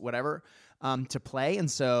 forces, whatever, to play. And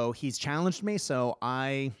so he's challenged me. So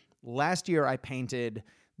last year I painted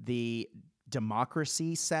the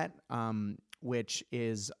Democracy set, which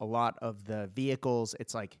is a lot of the vehicles.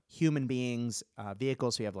 It's like human beings,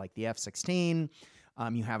 vehicles. So you have like the F-16.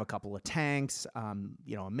 You have a couple of tanks, a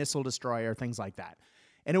missile destroyer, things like that.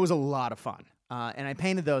 And it was a lot of fun. And I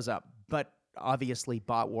painted those up. But obviously,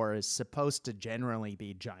 Bot War is supposed to generally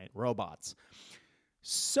be giant robots.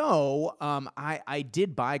 So I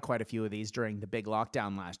did buy quite a few of these during the big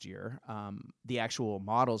lockdown last year, the actual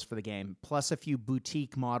models for the game, plus a few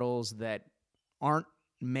boutique models that aren't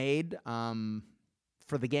made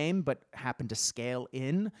for the game but happen to scale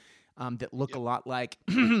in that look a lot like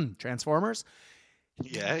Transformers.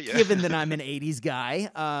 Yeah. Given that I'm an 80s guy.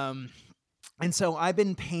 And so I've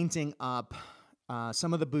been painting up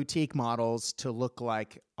some of the boutique models to look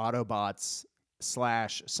like Autobots /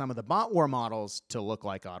 some of the Bot War models to look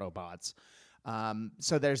like Autobots.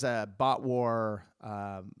 So there's a Bot War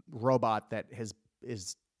robot that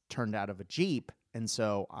is turned out of a Jeep. And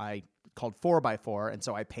so I called 4x4. And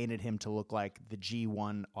so I painted him to look like the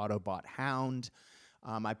G1 Autobot Hound.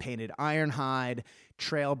 I painted Ironhide,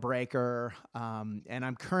 Trailbreaker, and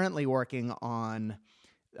I'm currently working on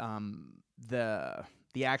the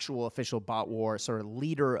actual official Bot War sort of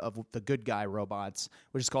leader of the good guy robots,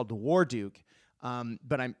 which is called the War Duke.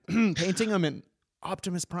 But I'm painting them in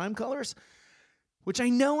Optimus Prime colors, which I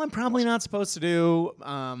know I'm probably not supposed to do.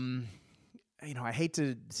 I hate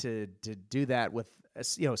to do that with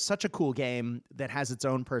such a cool game that has its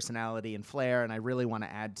own personality and flair, and I really want to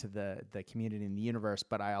add to the community and the universe,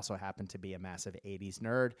 but I also happen to be a massive 80s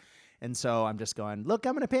nerd. And so I'm just going, look,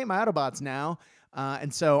 I'm going to paint my Autobots now.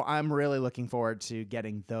 And so I'm really looking forward to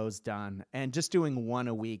getting those done. And just doing one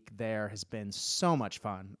a week there has been so much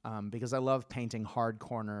fun because I love painting hard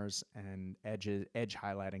corners and edge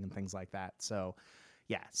highlighting and things like that. So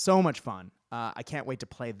yeah, so much fun. I can't wait to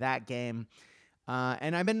play that game.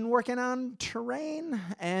 And I've been working on Terrain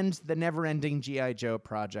and the never-ending G.I. Joe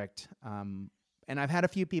project. And I've had a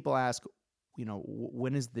few people ask,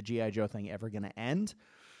 when is the G.I. Joe thing ever going to end?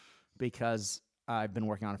 Because I've been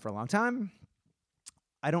working on it for a long time.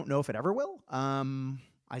 I don't know if it ever will.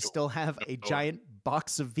 I still have a giant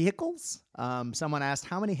box of vehicles. Someone asked,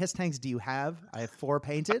 how many HISS tanks do you have? I have 4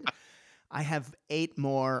 painted. I have 8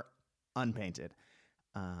 more unpainted.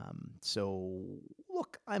 So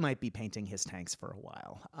look, I might be painting HISS tanks for a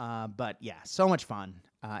while. But yeah, so much fun.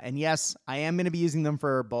 And yes, I am going to be using them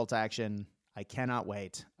for bolt action. I cannot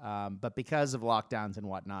wait. But because of lockdowns and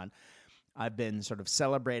whatnot, I've been sort of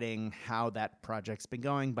celebrating how that project's been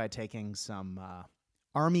going by taking some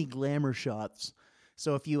Army glamour shots.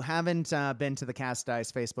 So if you haven't been to the Cast Dice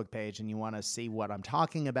Facebook page and you want to see what I'm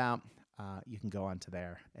talking about, you can go onto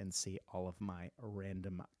there and see all of my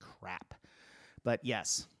random crap. But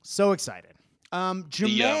yes, so excited.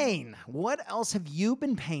 Jermaine, what else have you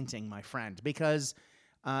been painting, my friend? Because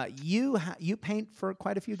you paint for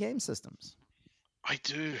quite a few game systems. I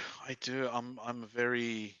do, I do. I'm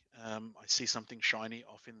very. I see something shiny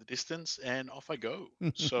off in the distance, and off I go.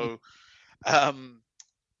 So, um,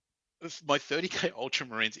 my 30k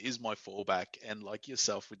Ultramarines is my fallback, and like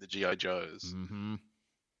yourself with the GI Joes, Mm-hmm.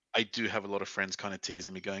 I do have a lot of friends kind of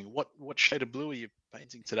teasing me, going, "What shade of blue are you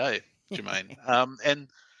painting today, Jermaine?" And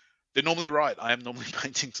they're normally right. I am normally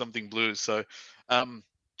painting something blue, so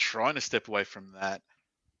trying to step away from that.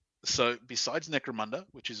 So besides Necromunda,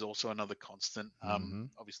 which is also another constant, Mm-hmm.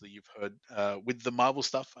 obviously you've heard with the Marvel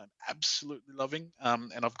stuff, I'm absolutely loving,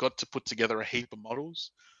 and I've got to put together a heap of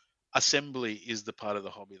models. Assembly is the part of the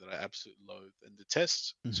hobby that I absolutely loathe and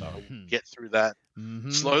detest. So I will Mm-hmm. get through that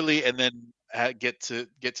Mm-hmm. slowly, and then get to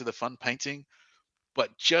the fun painting.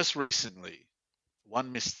 But just recently,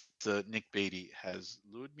 one Mr. Nick Beattie has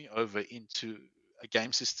lured me over into a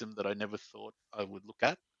game system that I never thought I would look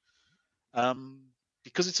at. Um,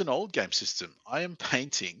 because it's an old game system. I am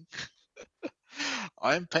painting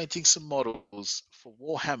some models for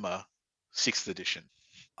Warhammer 6th edition.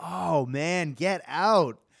 Oh man, get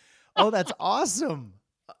out. Oh, that's awesome.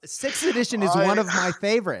 Sixth edition is one I of my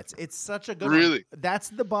favorites. It's such a good one. really, That's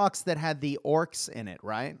the box that had the orcs in it,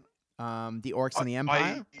 right? The orcs I, in the I,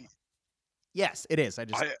 Empire. Yes, it is.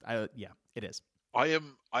 I, Yeah, it is. I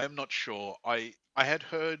am not sure. I had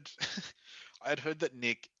heard, I had heard that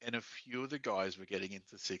Nick and a few of the guys were getting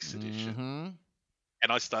into 6th edition, Mm-hmm.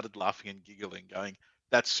 and I started laughing and giggling, going,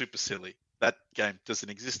 "That's super silly. That game doesn't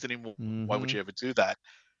exist anymore. Why would Mm-hmm. you ever do that?"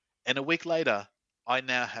 And a week later, I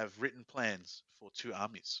now have written plans for two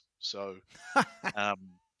armies. So,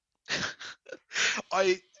 um,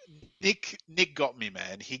 I Nick got me,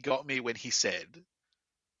 man. He got me when he said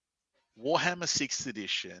Warhammer Sixth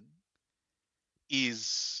Edition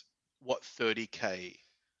is what 30k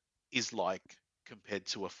is like compared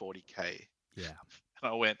to a 40k. Yeah.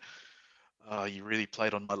 And I went, "Oh, you really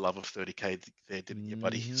played on my love of 30k there, didn't you,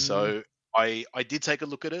 buddy?" Mm-hmm. So I did take a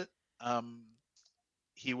look at it. Um,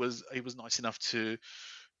 he was nice enough to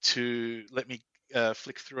let me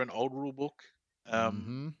flick through an old rule book,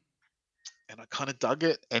 um, Mm-hmm. and I kind of dug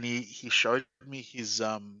it. And he showed me his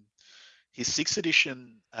sixth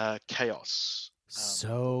edition chaos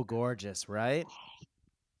So book, gorgeous, right?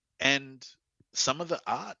 and some of the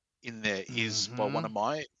art in there is by one Mm-hmm. of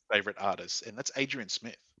my favorite artists, and that's Adrian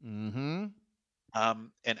Smith. Mm-hmm.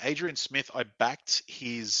 And Adrian Smith, I backed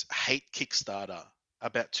his Hate Kickstarter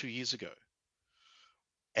about 2 years ago,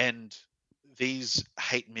 and these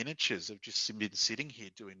hate miniatures have just been sitting here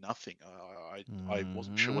doing nothing. I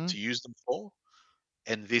wasn't sure what Mm-hmm. to use them for,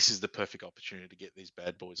 and this is the perfect opportunity to get these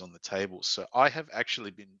bad boys on the table. So I have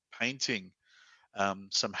actually been painting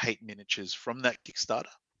some hate miniatures from that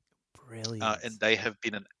Kickstarter, and Brilliant. they have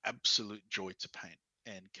been an absolute joy to paint.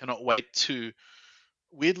 And cannot wait to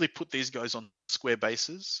weirdly put these guys on square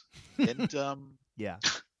bases, and Yeah.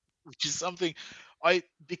 which is something I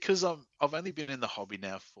because I've only been in the hobby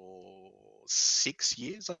now for 6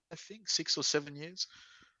 years, I think 6 or 7 years.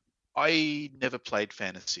 I never played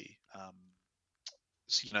fantasy,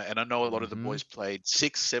 and I know a lot of the Mm-hmm. boys played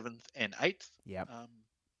sixth, seventh, and eighth. Yep. Um,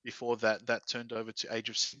 before that turned over to Age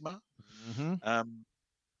of Sigma, Mm-hmm. um,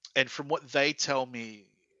 and from what they tell me,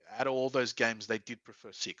 out of all those games, they did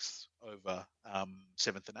prefer sixth over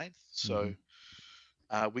seventh and eighth. Mm-hmm. So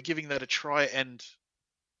we're giving that a try, and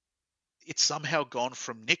it's somehow gone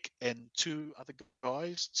from Nick and two other guys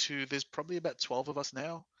to there's probably about 12 of us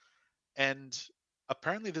now. And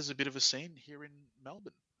apparently there's a bit of a scene here in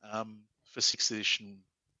Melbourne for sixth edition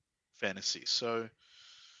fantasy. So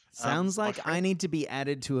Sounds my like I friend, need to be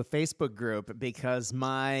added to a Facebook group because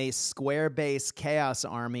my Square Base Chaos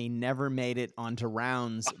Army never made it onto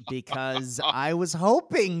rounds because I was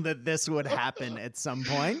hoping that this would happen at some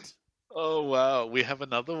point. oh wow, we have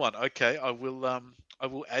another one. Okay, I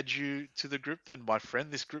will add you to the group, and my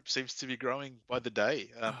friend, this group seems to be growing by the day.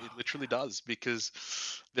 It Oh, literally does, because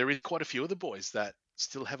there is quite a few of the boys that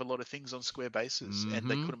still have a lot of things on square yeah. bases, and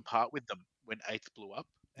they Mm-hmm. couldn't part with them when eighth blew up,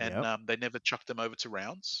 and Yep. they never chucked them over to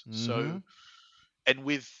rounds. Mm-hmm. So, and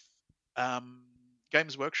with um,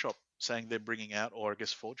 Games Workshop saying they're bringing out, or I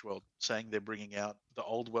guess Forge World saying they're bringing out the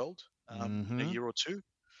old world in a Mm-hmm. year or two,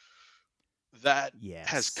 that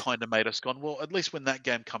has Yes. kind of made us gone, well, at least when that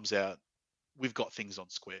game comes out, we've got things on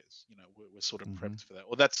squares. We're sort of Mm-hmm. prepped for that.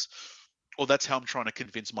 Or that's how I'm trying to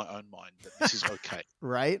convince my own mind that this is okay.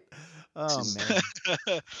 Right? Oh This man.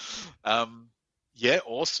 is, um, yeah,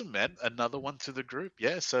 awesome, man. Another one to the group.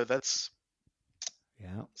 Yeah, so that's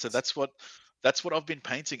Yeah. so that's what I've been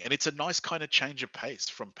painting, and it's a nice kind of change of pace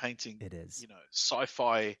from painting, It is.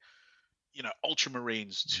 sci-fi,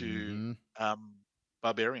 ultramarines to Mm-hmm. um,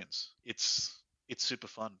 barbarians. It's super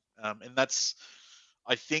fun, and that's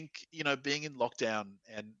I think, being in lockdown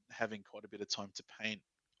and having quite a bit of time to paint,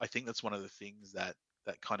 I think that's one of the things that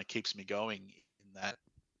kind of keeps me going, in that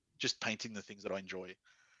just painting the things that I enjoy,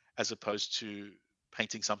 as opposed to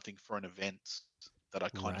painting something for an event that I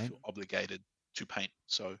kind of Right. feel obligated to paint.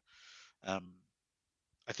 So um,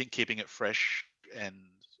 I think keeping it fresh and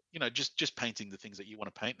just painting the things that you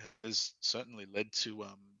want to paint has certainly led to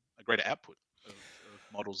a greater output of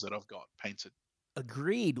models that I've got painted.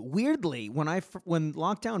 Agreed. Weirdly, when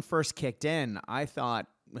lockdown first kicked in, I thought,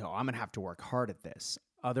 I'm gonna have to work hard at this.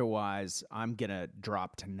 Otherwise, I'm gonna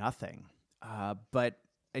drop to nothing. But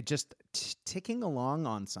it just ticking along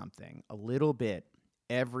on something a little bit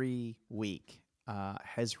every week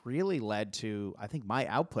has really led to, I think, my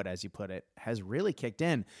output, as you put it, has really kicked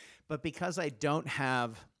in. But because I don't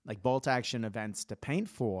have like bolt action events to paint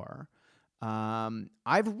for,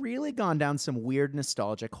 I've really gone down some weird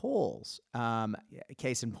nostalgic holes.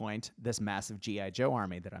 Case in point, this massive GI Joe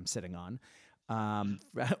army that I'm sitting on, Mhm.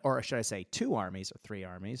 or should I say, 2 armies or 3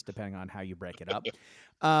 armies, depending on how you break it up.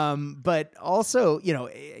 But also,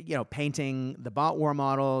 painting the Bot War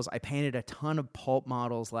models. I painted a ton of pulp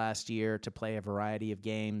models last year to play a variety of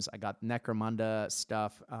games. I got Necromunda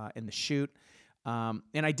stuff in the shoot.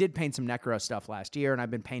 And I did paint some Necro stuff last year, and I've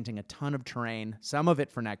been painting a ton of terrain, some of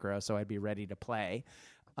it for Necro, so I'd be ready to play.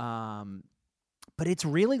 Um, but it's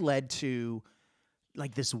really led to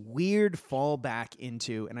like this weird fallback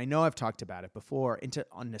into, and I know I've talked about it before, into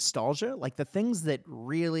on nostalgia, like the things that Yeah.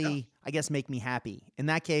 really, I guess, make me happy. In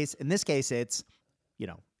this case, it's, you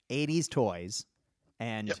know, 80s toys Yep.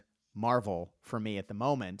 and Marvel for me at the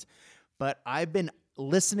moment. But I've been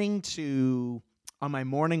listening to, on my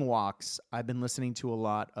morning walks, I've been listening to a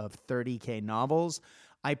lot of 30K novels.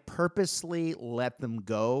 I purposely let them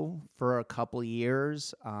go for a couple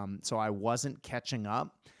years, so I wasn't catching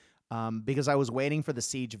up, because I was waiting for the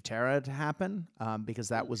Siege of Terra to happen, because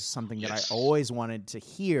that Ooh, was something that I yes. always wanted to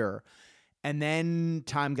hear. And then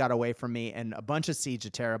time got away from me, and a bunch of Siege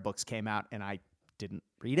of Terra books came out, and I didn't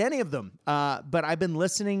read any of them. But I've been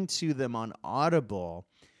listening to them on Audible,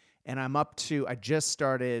 and I just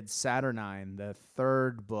started Saturnine, the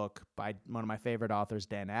third book by one of my favorite authors,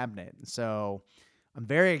 Dan Abnett. So I'm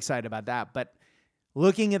very excited about that. But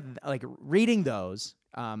looking at, like, reading those,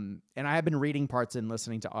 and I have been reading parts and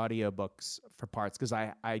listening to audiobooks for parts because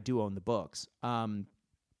I do own the books.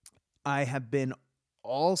 I have been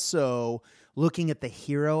also looking at the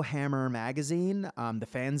Hero Hammer magazine, the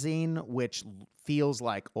fanzine, which feels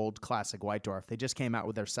like old classic White Dwarf. They just came out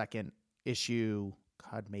with their second issue,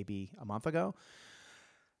 God, maybe a month ago.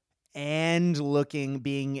 And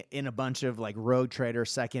being in a bunch of like Rogue Trader,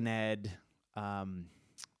 Second Ed um,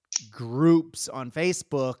 groups on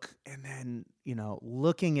Facebook, and then,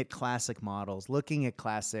 looking at classic models, looking at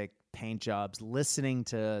classic paint jobs, listening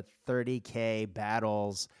to 30K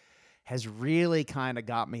battles has really kind of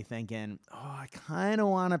got me thinking, I kind of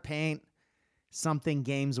want to paint something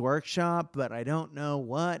Games Workshop, but I don't know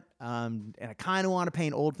what. And I kind of want to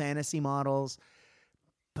paint old fantasy models.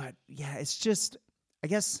 But yeah, it's just, I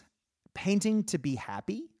guess, painting to be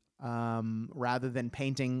happy, rather than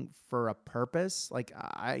painting for a purpose. Like,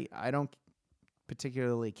 I don't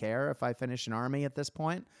particularly care if I finish an army at this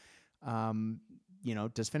point. Um,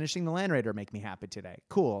 does finishing the Land Raider make me happy today?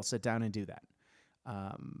 Cool, I'll sit down and do that.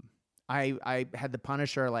 Um, I had the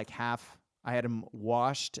Punisher like half. I had him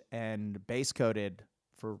washed and base coated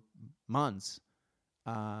for months,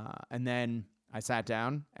 and then I sat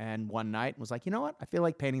down and one night was like, you know what? I feel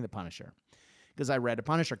like painting the Punisher, because I read a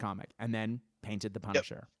Punisher comic and then painted the Yep.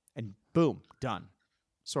 Punisher, and boom, done,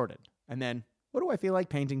 sorted. And then what do I feel like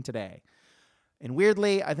painting today? And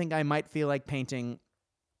weirdly, I think I might feel like painting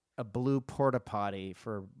a blue porta potty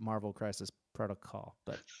for Marvel Crisis Protocol,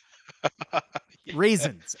 but Yeah.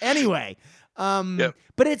 reasons. Anyway, Yep.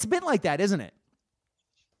 but it's been like that, isn't it?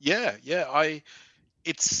 Yeah. Yeah.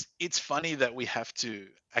 It's funny that we have to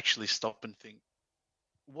actually stop and think,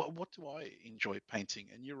 what do I enjoy painting?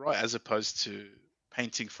 And you're right, as opposed to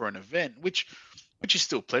painting for an event, which is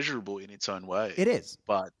still pleasurable in its own way, It is.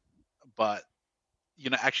 but but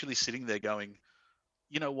actually sitting there going,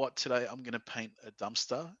 you know what, today I'm going to paint a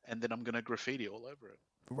dumpster and then I'm going to graffiti all over it.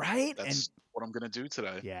 Right? And That's what I'm going to do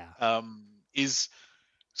today. yeah. Is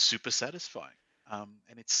super satisfying.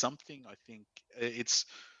 And it's something, I think, it's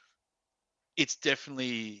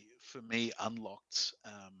definitely for me unlocked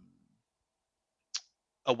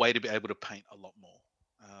a way to be able to paint a lot more.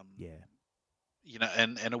 Um, Yeah.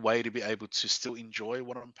 and a way to be able to still enjoy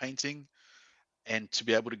what I'm painting, and to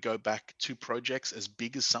be able to go back to projects as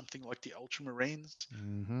big as something like the Ultramarines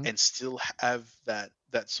Mm-hmm. and still have that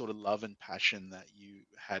sort of love and passion that you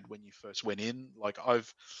had when you first went in. Like,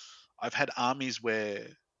 I've had armies where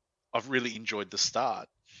I've really enjoyed the start,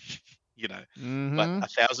 but Mm-hmm.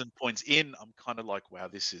 1,000 points in, I'm kind of like, wow,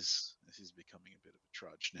 this is becoming a bit of a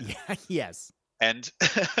trudge now. Yeah. Yes. And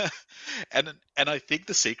and I think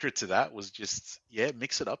the secret to that was just,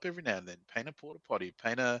 mix it up every now and then. Paint a porta potty,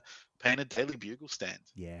 paint a daily bugle stand,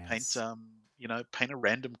 paint Yes. paint a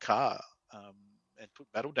random car, and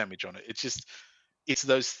put battle damage on it. It's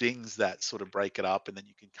those things that sort of break it up, and then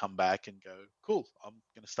you can come back and go, cool, I'm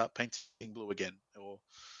going to start painting blue again. Or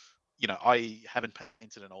I haven't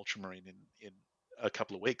painted an ultramarine in a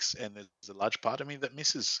couple of weeks, and there's a large part of me that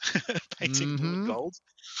misses painting blue and Mm-hmm. gold.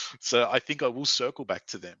 So I think I will circle back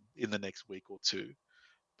to them in the next week or two.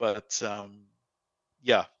 But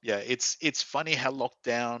yeah, it's funny how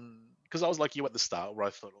lockdown. Because I was like you at the start, where I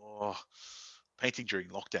thought, oh, painting during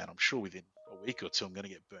lockdown, I'm sure within a week or two I'm going to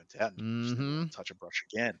get burnt out and just never Mm-hmm. want to touch a brush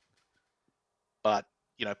again. But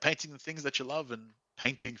painting the things that you love and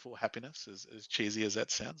painting for happiness, as cheesy as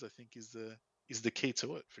that sounds, I think is the key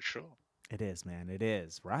to it for sure. It is, man. It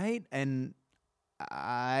is, right? And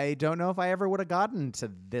I don't know if I ever would have gotten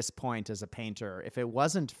to this point as a painter if it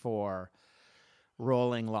wasn't for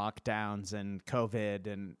rolling lockdowns and COVID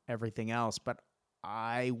and everything else. But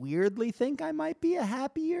I weirdly think I might be a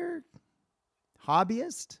happier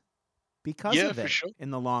hobbyist because Yeah, of for it sure.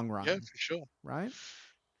 in the long Yeah, run, for sure. right?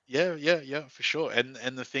 Yeah, for sure. And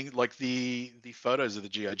the thing, like the photos of the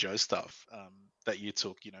GI Joe stuff that you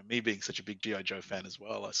took, me being such a big GI Joe fan as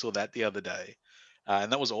well, I saw that the other day,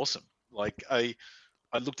 and that was awesome. Like I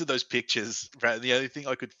looked at those pictures, right? And the only thing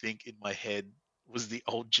I could think in my head was the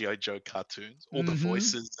old GI Joe cartoons. All the Mm-hmm.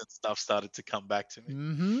 voices and stuff started to come back to me,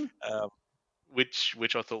 Mm-hmm. um, which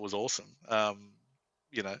I thought was awesome.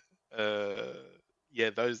 You know, uh, yeah,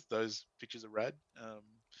 those pictures are rad.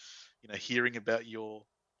 Hearing about your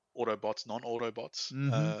Autobots, non-Autobots,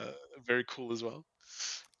 Mm-hmm. very cool as well.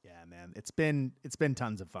 Yeah, man. It's been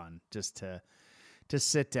tons of fun just to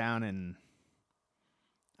sit down and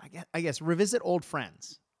I guess revisit old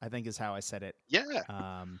friends. I think is how I said it Yeah,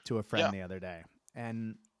 to a yeah, friend the other day.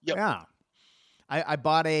 And yep. yeah, I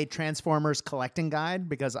bought a Transformers collecting guide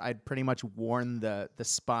because I'd pretty much worn the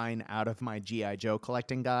spine out of my GI Joe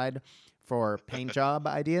collecting guide for paint job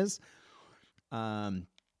ideas. Um,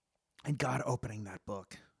 and God, opening that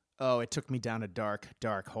book, oh, it took me down a dark,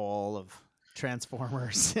 dark hole of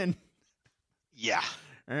Transformers and. Yeah,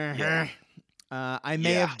 yeah, Uh-huh. I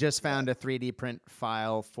may yeah, have just yeah. found a 3D print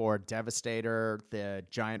file for Devastator, the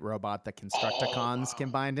giant robot that Oh Constructicons wow.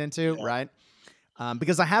 combined into, Yeah, right?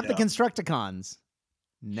 Because I have the yeah, Constructicons.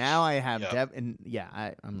 Now I have yeah, and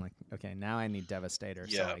yeah, I'm like, okay, now I need Devastator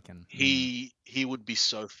so yeah. I can, He would be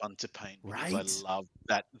so fun to paint because I right? love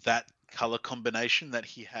that color combination that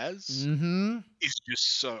he has Mm-hmm. is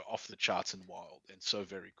just so off the charts and wild and so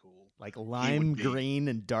very cool. Like He would lime be, green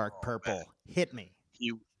and dark oh man, purple. Hit me.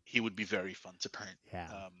 he would be very fun to paint. Yeah.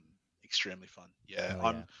 Um, extremely fun. Yeah,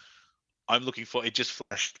 Hell yeah. I'm looking for. It just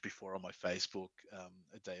flashed before on my Facebook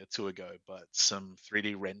a day or two ago, but some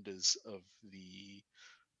 3D renders of the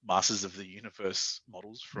Masters of the Universe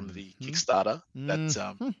models from the Mm-hmm. Kickstarter that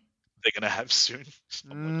Mm-hmm. they're gonna have soon.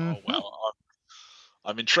 I'm like, oh Mm-hmm. wow,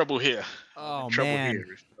 I'm in trouble here. I'm in Oh trouble man. here.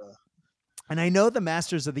 If, And I know the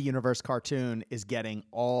Masters of the Universe cartoon is getting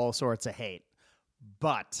all sorts of hate,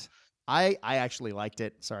 but I actually liked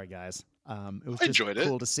it. Sorry, guys. It was I just enjoyed it.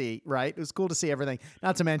 cool to see, right? It was cool to see everything.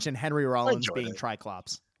 Not to mention Henry I Rollins enjoyed being it.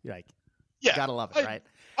 Triclops. You're like, Yeah, gotta love it, I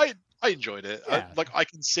right? I enjoyed it. Yeah. Like I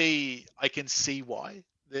can see why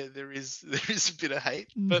there is there is a bit of hate,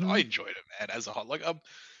 but I Mm-hmm. enjoyed it, man. As a whole, like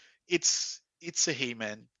it's a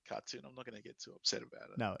He-Man cartoon. I'm not gonna get too upset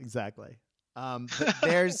about No, exactly.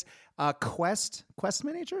 There's Quest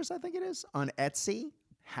Miniatures, I think it is, on Etsy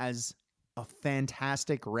has a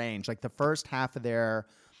fantastic range. Like the first half of their,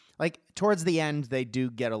 like towards the end, they do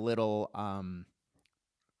get a little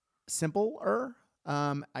simpler.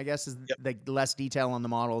 I guess is Yep. the less detail on the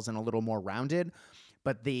models and a little more rounded.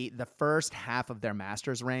 But the first half of their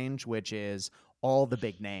Masters range, which is all the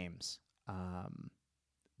big names,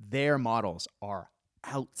 their models are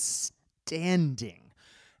outstanding.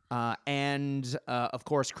 And of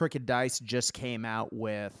course, Crooked Dice just came out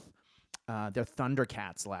with their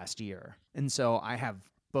Thundercats last year, and so I have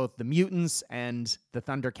both the mutants and the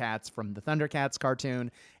Thundercats from the Thundercats cartoon,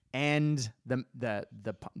 and the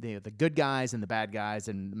good guys and the bad guys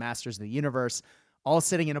and the Masters of the Universe, all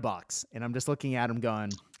sitting in a box. And I'm just looking at them,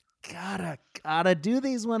 going, gotta do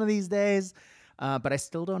these one of these days. But I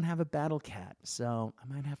still don't have a Battle Cat, so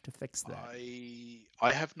I might have to fix that.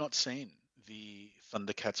 I have not seen the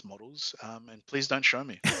Thundercats models, and please don't show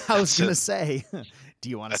me. I was That's a gonna say, do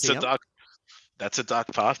you want to that's see a them? dark that's a dark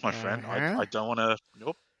path, my friend. Uh-huh. I don't want to.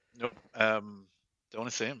 Nope. Nope. Don't want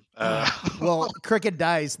to see him. Well, Crooked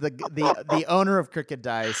Dice, the owner of Crooked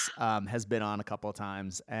Dice, has been on a couple of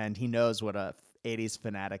times, and he knows what a '80s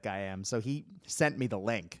fanatic I am. So he sent me the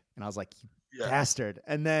link, and I was like, "You yeah. bastard!"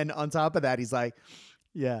 And then on top of that, he's like,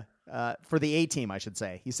 "Yeah, for the A Team, I should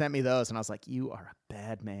say." He sent me those, and I was like, "You are a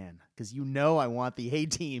bad man," because I want the A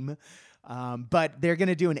Team, but they're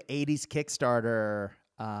gonna do an '80s Kickstarter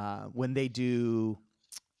when they do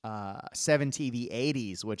 7TV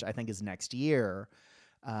 '80s, which I think is next year.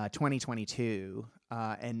 2022,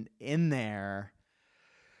 and in there,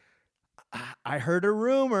 I heard a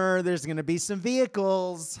rumor there's going to be some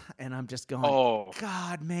vehicles, and I'm just going, Oh,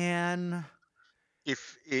 God, man.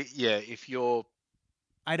 if you're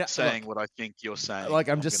I don't saying look. what I think you're saying, Like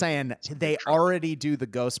I'm I'm just gonna be in saying, some big they trouble. already do the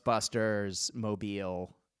Ghostbusters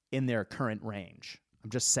mobile in their current range.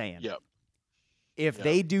 I'm just saying, Yep. if Yep.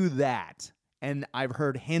 they do that, and I've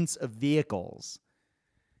heard hints of vehicles,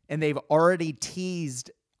 and they've already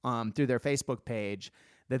teased through their Facebook page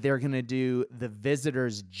that they're going to do the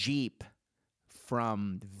visitor's Jeep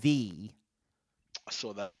from V, I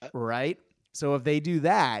saw that. right? So if they do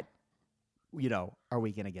that, are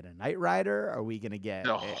we going to get a Knight Rider? Are we going to get?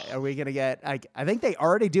 No. Are we going to get? I think they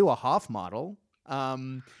already do a Hoff model.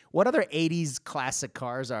 What other '80s classic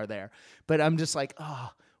cars are there? But I'm just like, oh,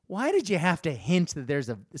 why did you have to hint that there's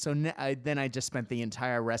a? So then I just spent the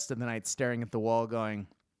entire rest of the night staring at the wall, going,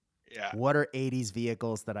 Yeah. what are '80s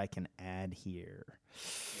vehicles that I can add here?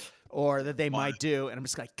 Or that they might do. And I'm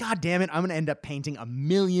just like, God damn it, I'm going to end up painting a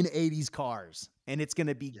million '80s cars, and it's going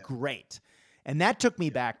to be great. And that took me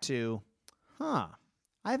back to, I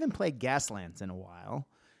haven't played Gaslands in a while.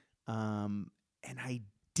 And I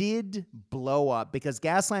did blow up, because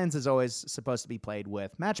Gaslands is always supposed to be played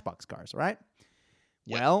with Matchbox cars, right?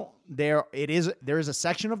 Yep. Well, there is a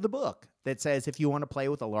section of the book that says if you want to play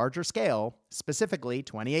with a larger scale, specifically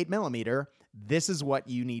 28 millimeter, this is what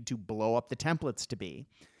you need to blow up the templates to be.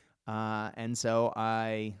 And so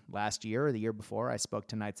last year or the year before, I spoke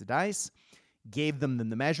to Knights of Dice, gave them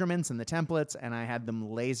the measurements and the templates, and I had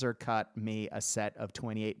them laser cut me a set of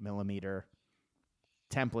 28 millimeter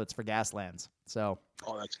templates for Gaslands. So,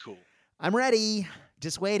 oh, that's cool. I'm ready,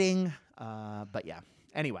 just waiting. But yeah,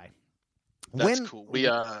 anyway. That's cool. We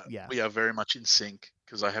are very much in sync,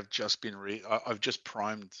 because I have just been I've just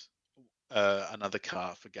primed another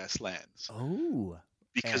car for Gaslands. Oh,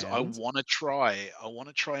 because I want to try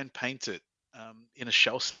and paint it in a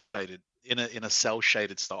cell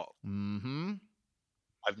shaded style. Mm-hmm.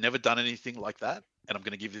 I've never done anything like that, and I'm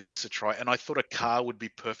going to give this a try. And I thought a car would be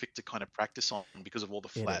perfect to kind of practice on, because of all the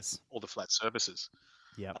flat surfaces.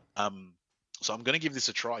 Yeah. So I'm going to give this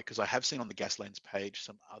a try, because I have seen on the Gaslands page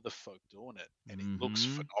some other folk doing it, and it looks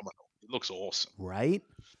phenomenal. It looks awesome. Right?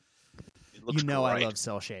 It looks great. I love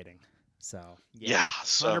cell shading. So yeah,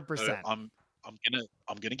 100%. So I'm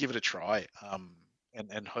gonna give it a try,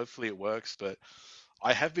 and hopefully it works. But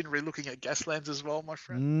I have been re-looking at Gaslands as well, my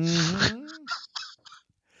friend. Mm-hmm.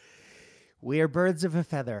 We are birds of a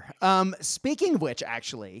feather. Speaking of which,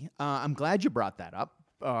 actually, I'm glad you brought that up.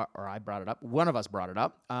 Or I brought it up. One of us brought it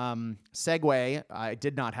up. Segue. I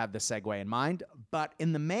did not have the segue in mind, but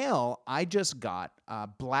in the mail, I just got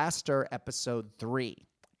Blaster issue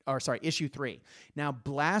 3. Now,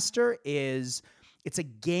 Blaster it's a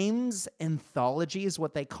games anthology is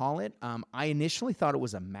what they call it. I initially thought it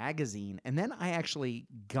was a magazine, and then I actually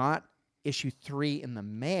got issue 3 in the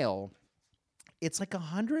mail. It's like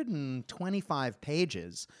 125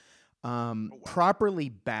 pages, properly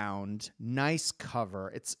bound, nice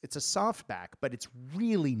cover. It's a softback, but it's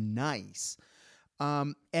really nice.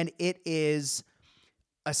 And it is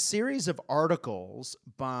a series of articles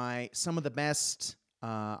by some of the best.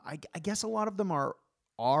 I guess a lot of them are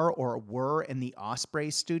or were in the Osprey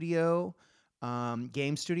studio,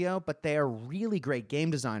 game studio, but they are really great game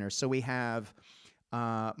designers. So we have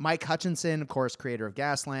Mike Hutchinson, of course, creator of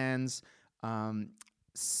Gaslands.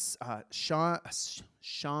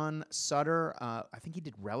 Sean Sutter, I think he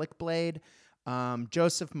did Relic Blade.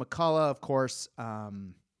 Joseph McCullough, of course,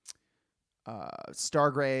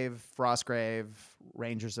 Stargrave, Frostgrave,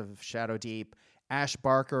 Rangers of Shadow Deep. Ash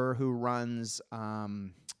Barker, who runs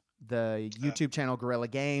the YouTube channel Guerrilla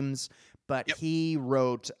Games, but he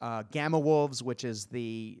wrote Gamma Wolves, which is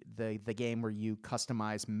the game where you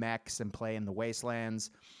customize mechs and play in the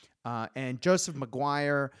wastelands. And Joseph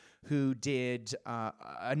McGuire, who did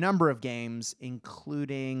a number of games,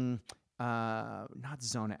 including not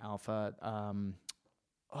Zona Alpha.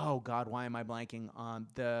 Oh God, why am I blanking on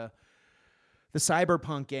the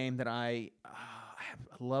Cyberpunk game that I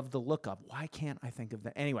love the look up. Why can't I think of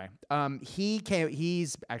that? Anyway,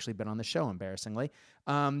 he's actually been on the show, embarrassingly.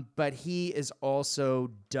 But he is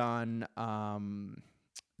also done,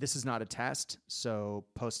 This Is Not a Test, so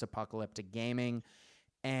post-apocalyptic gaming.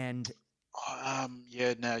 And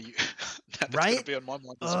yeah, now you that's right? gonna be on my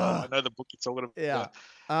mind as well. I know the book you're talking about. Yeah.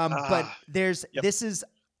 But Ah, yep. this is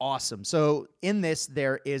awesome. So in this,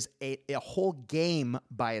 there is a whole game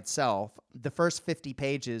by itself. The first 50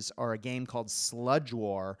 pages are a game called Sludge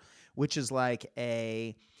War, which is like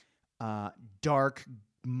a dark,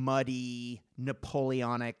 muddy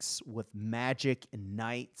Napoleonics with magic and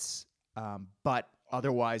knights, but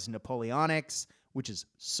otherwise Napoleonics, which is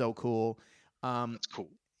so cool. That's cool.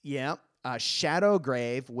 Yeah.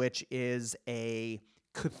 Shadowgrave, which is a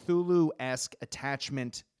Cthulhu-esque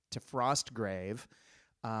attachment to Frostgrave.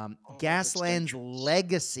 That's Gaslands dangerous.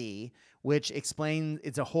 Legacy, which explains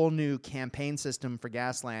it's a whole new campaign system for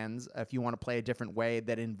Gaslands if you want to play a different way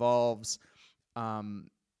that involves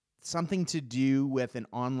something to do with an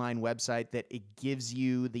online website that it gives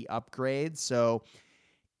you the upgrades. So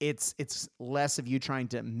it's less of you trying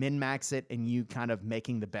to min-max it and you kind of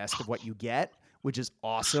making the best of what you get, which is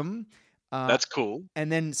awesome. That's cool. And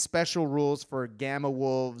then special rules for Gamma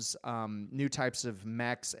Wolves, new types of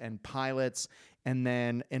mechs and pilots, and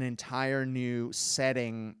then an entire new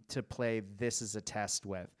setting to play This Is a Test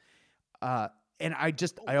with. And I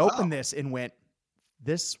opened this and went,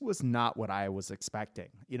 this was not what I was expecting.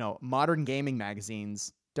 You know, modern gaming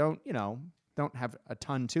magazines don't have a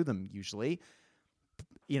ton to them usually.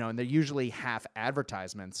 You know, and they're usually half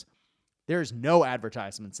advertisements. There's no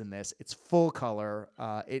advertisements in this. It's full color.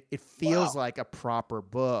 It feels like a proper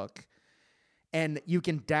book. And you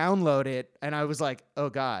can download it. And I was like, oh,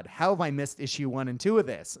 God, how have I missed issue 1 and 2 of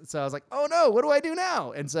this? So I was like, oh, no, what do I do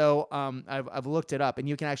now? And so I've looked it up. And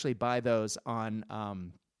you can actually buy those on,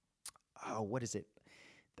 what is it?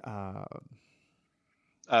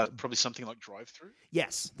 Probably something like Drive-Thru.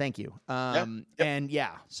 Yes, thank you. Yep. And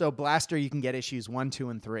yeah, so Blaster, you can get issues 1,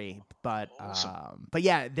 2, and 3. But Awesome. but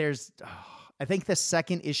yeah, there's. I think the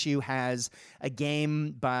second issue has a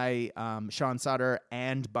game by Sean Sutter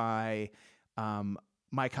and by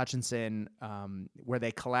Mike Hutchinson where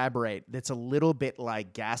they collaborate. That's a little bit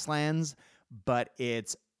like Gaslands, but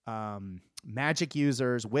it's magic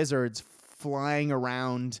users, wizards flying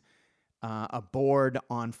around a board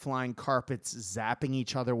on flying carpets, zapping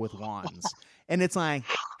each other with wands. And it's like,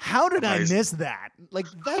 how did Amazing. I miss that? Like,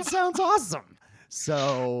 that sounds awesome.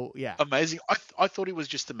 So, yeah. Amazing. I thought it was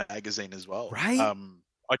just a magazine as well. Right?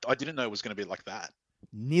 I didn't know it was going to be like that.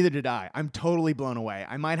 Neither did I. I'm totally blown away.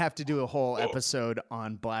 I might have to do a whole episode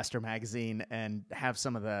on Blaster Magazine and have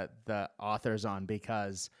some of the authors on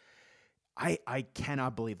because I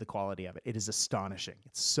cannot believe the quality of it. It is astonishing.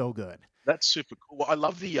 It's so good. That's super cool. Well, I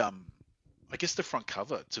love the I guess the front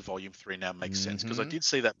cover to volume 3 now makes sense because I did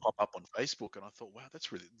see that pop up on Facebook and I thought, wow,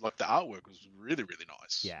 that's really like the artwork was really, really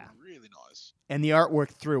nice. Yeah. Really nice. And the artwork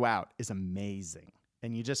throughout is amazing.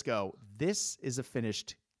 And you just go, this is a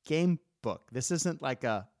finished game book. This isn't like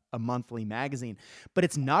a monthly magazine, but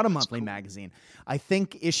it's not a monthly magazine. I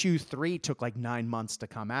think issue 3 took like 9 months to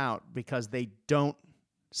come out because they don't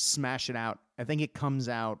smash it out. I think it comes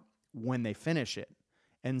out when they finish it.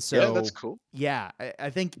 And so, yeah, that's cool. Yeah,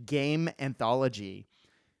 I think game anthology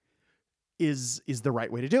is the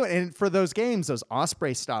right way to do it. And for those games, those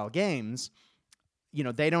Osprey style games, you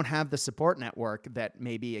know, they don't have the support network that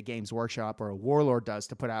maybe a Games Workshop or a Warlord does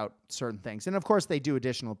to put out certain things. And of course, they do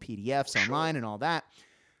additional PDFs online and all that.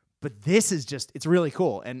 But this is just, it's really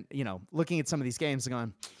cool. And, you know, looking at some of these games and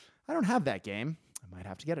going, I don't have that game. I might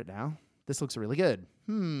have to get it now. This looks really good.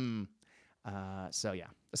 So yeah,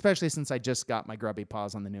 especially since I just got my grubby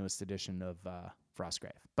paws on the newest edition of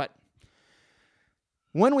Frostgrave. But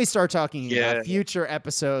when we start talking about future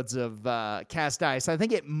episodes of Cast Dice, I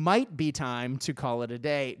think it might be time to call it a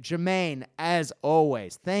day. Jermaine, as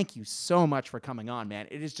always, thank you so much for coming on, man.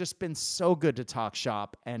 It has just been so good to talk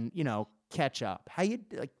shop and, you know, catch up. How you,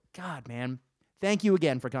 like, God, man, thank you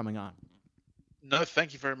again for coming on. No,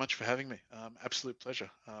 thank you very much for having me. Absolute pleasure.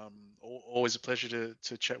 Always a pleasure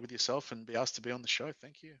to chat with yourself and be asked to be on the show.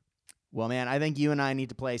 Thank you. Well, man, I think you and I need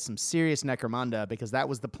to play some serious Necromunda because that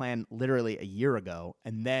was the plan literally a year ago.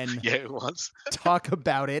 And then yeah, it was. talk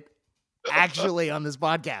about it actually on this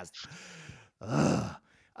podcast.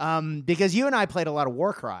 Because you and I played a lot of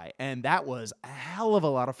Warcry, and that was a hell of a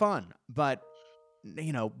lot of fun. But,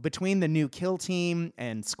 you know, between the new kill team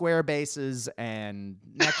and Square Bases and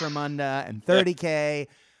Necromunda and 30K,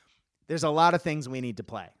 there's a lot of things we need to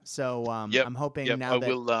play. So I'm hoping now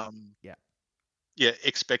that... Yeah,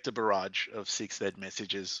 expect a barrage of 6th Ed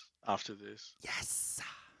messages after this. Yes.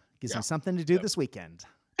 Gives Yeah. me something to do this weekend.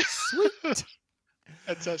 Sweet.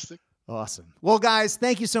 Fantastic. Awesome. Well, guys,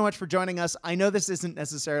 thank you so much for joining us. I know this isn't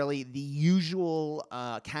necessarily the usual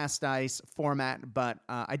Cast Dice format, but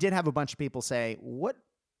I did have a bunch of people say,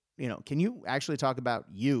 can you actually talk about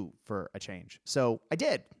you for a change? So I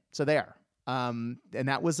did. So there. And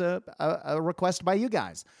that was a request by you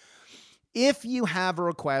guys. If you have a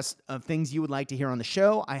request of things you would like to hear on the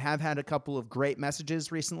show, I have had a couple of great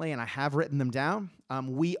messages recently, and I have written them down.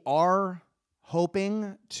 We are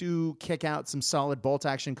hoping to kick out some solid bolt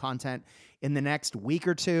action content in the next week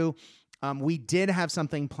or two. We did have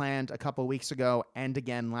something planned a couple of weeks ago and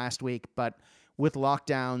again last week, but with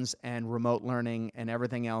lockdowns and remote learning and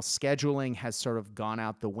everything else, scheduling has sort of gone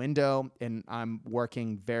out the window, and I'm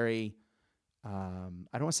working very, I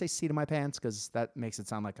don't want to say seat of my pants because that makes it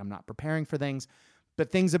sound like I'm not preparing for things, but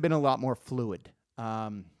things have been a lot more fluid.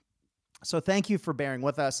 So thank you for bearing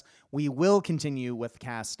with us. We will continue with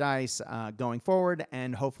Cast Dice going forward,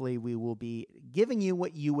 and hopefully we will be giving you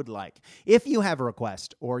what you would like. If you have a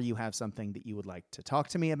request or you have something that you would like to talk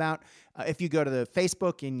to me about, if you go to the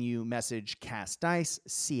Facebook and you message Cast Dice,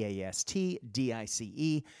 CASTDICE,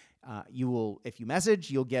 if you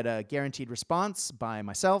message, you'll get a guaranteed response by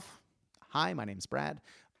myself. Hi, my name's Brad.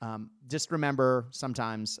 Just remember,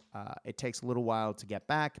 sometimes it takes a little while to get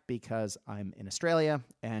back because I'm in Australia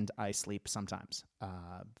and I sleep sometimes,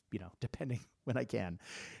 depending when I can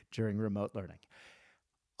during remote learning.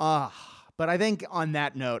 But I think on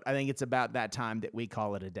that note, I think it's about that time that we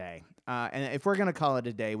call it a day. And if we're going to call it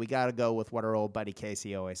a day, we got to go with what our old buddy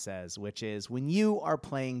Casey always says, which is when you are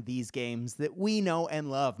playing these games that we know and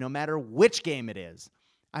love, no matter which game it is,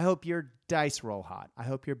 I hope your dice roll hot. I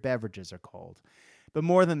hope your beverages are cold. But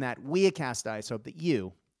more than that, we at Cast Dice hope that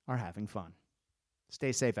you are having fun.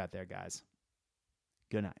 Stay safe out there, guys.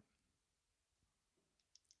 Good night.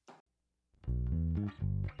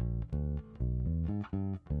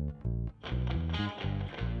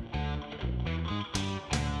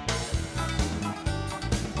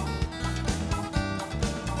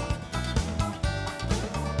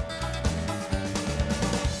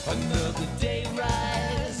 Another day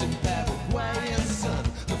rise in Paraguayan sun.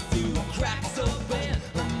 A few cracks open,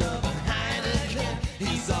 another Heineken.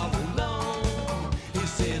 He's all alone.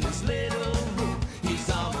 He's in his little room. He's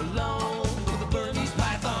all alone with a Burmese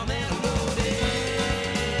python and a loaded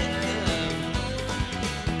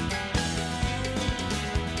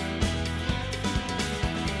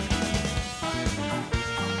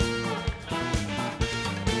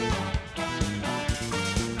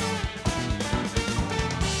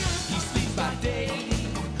He sleeps by day,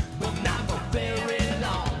 but not for very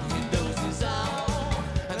long. He dozes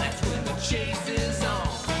off, and that's when the chase is on.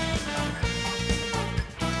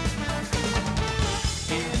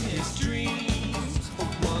 In his dreams,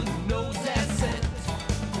 one who knows that scent,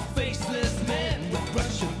 faceless men with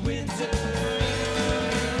Russian winter.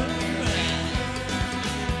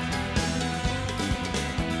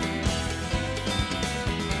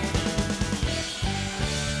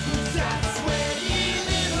 That sweaty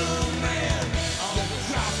little man on the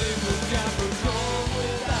tropical Capricorn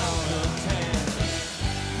without a tan.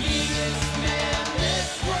 Neatest man this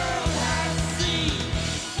world has seen.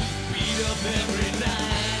 Beat up every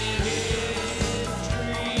night in his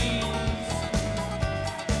dreams.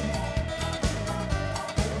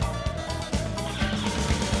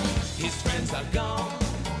 His friends are gone,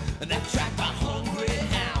 and that track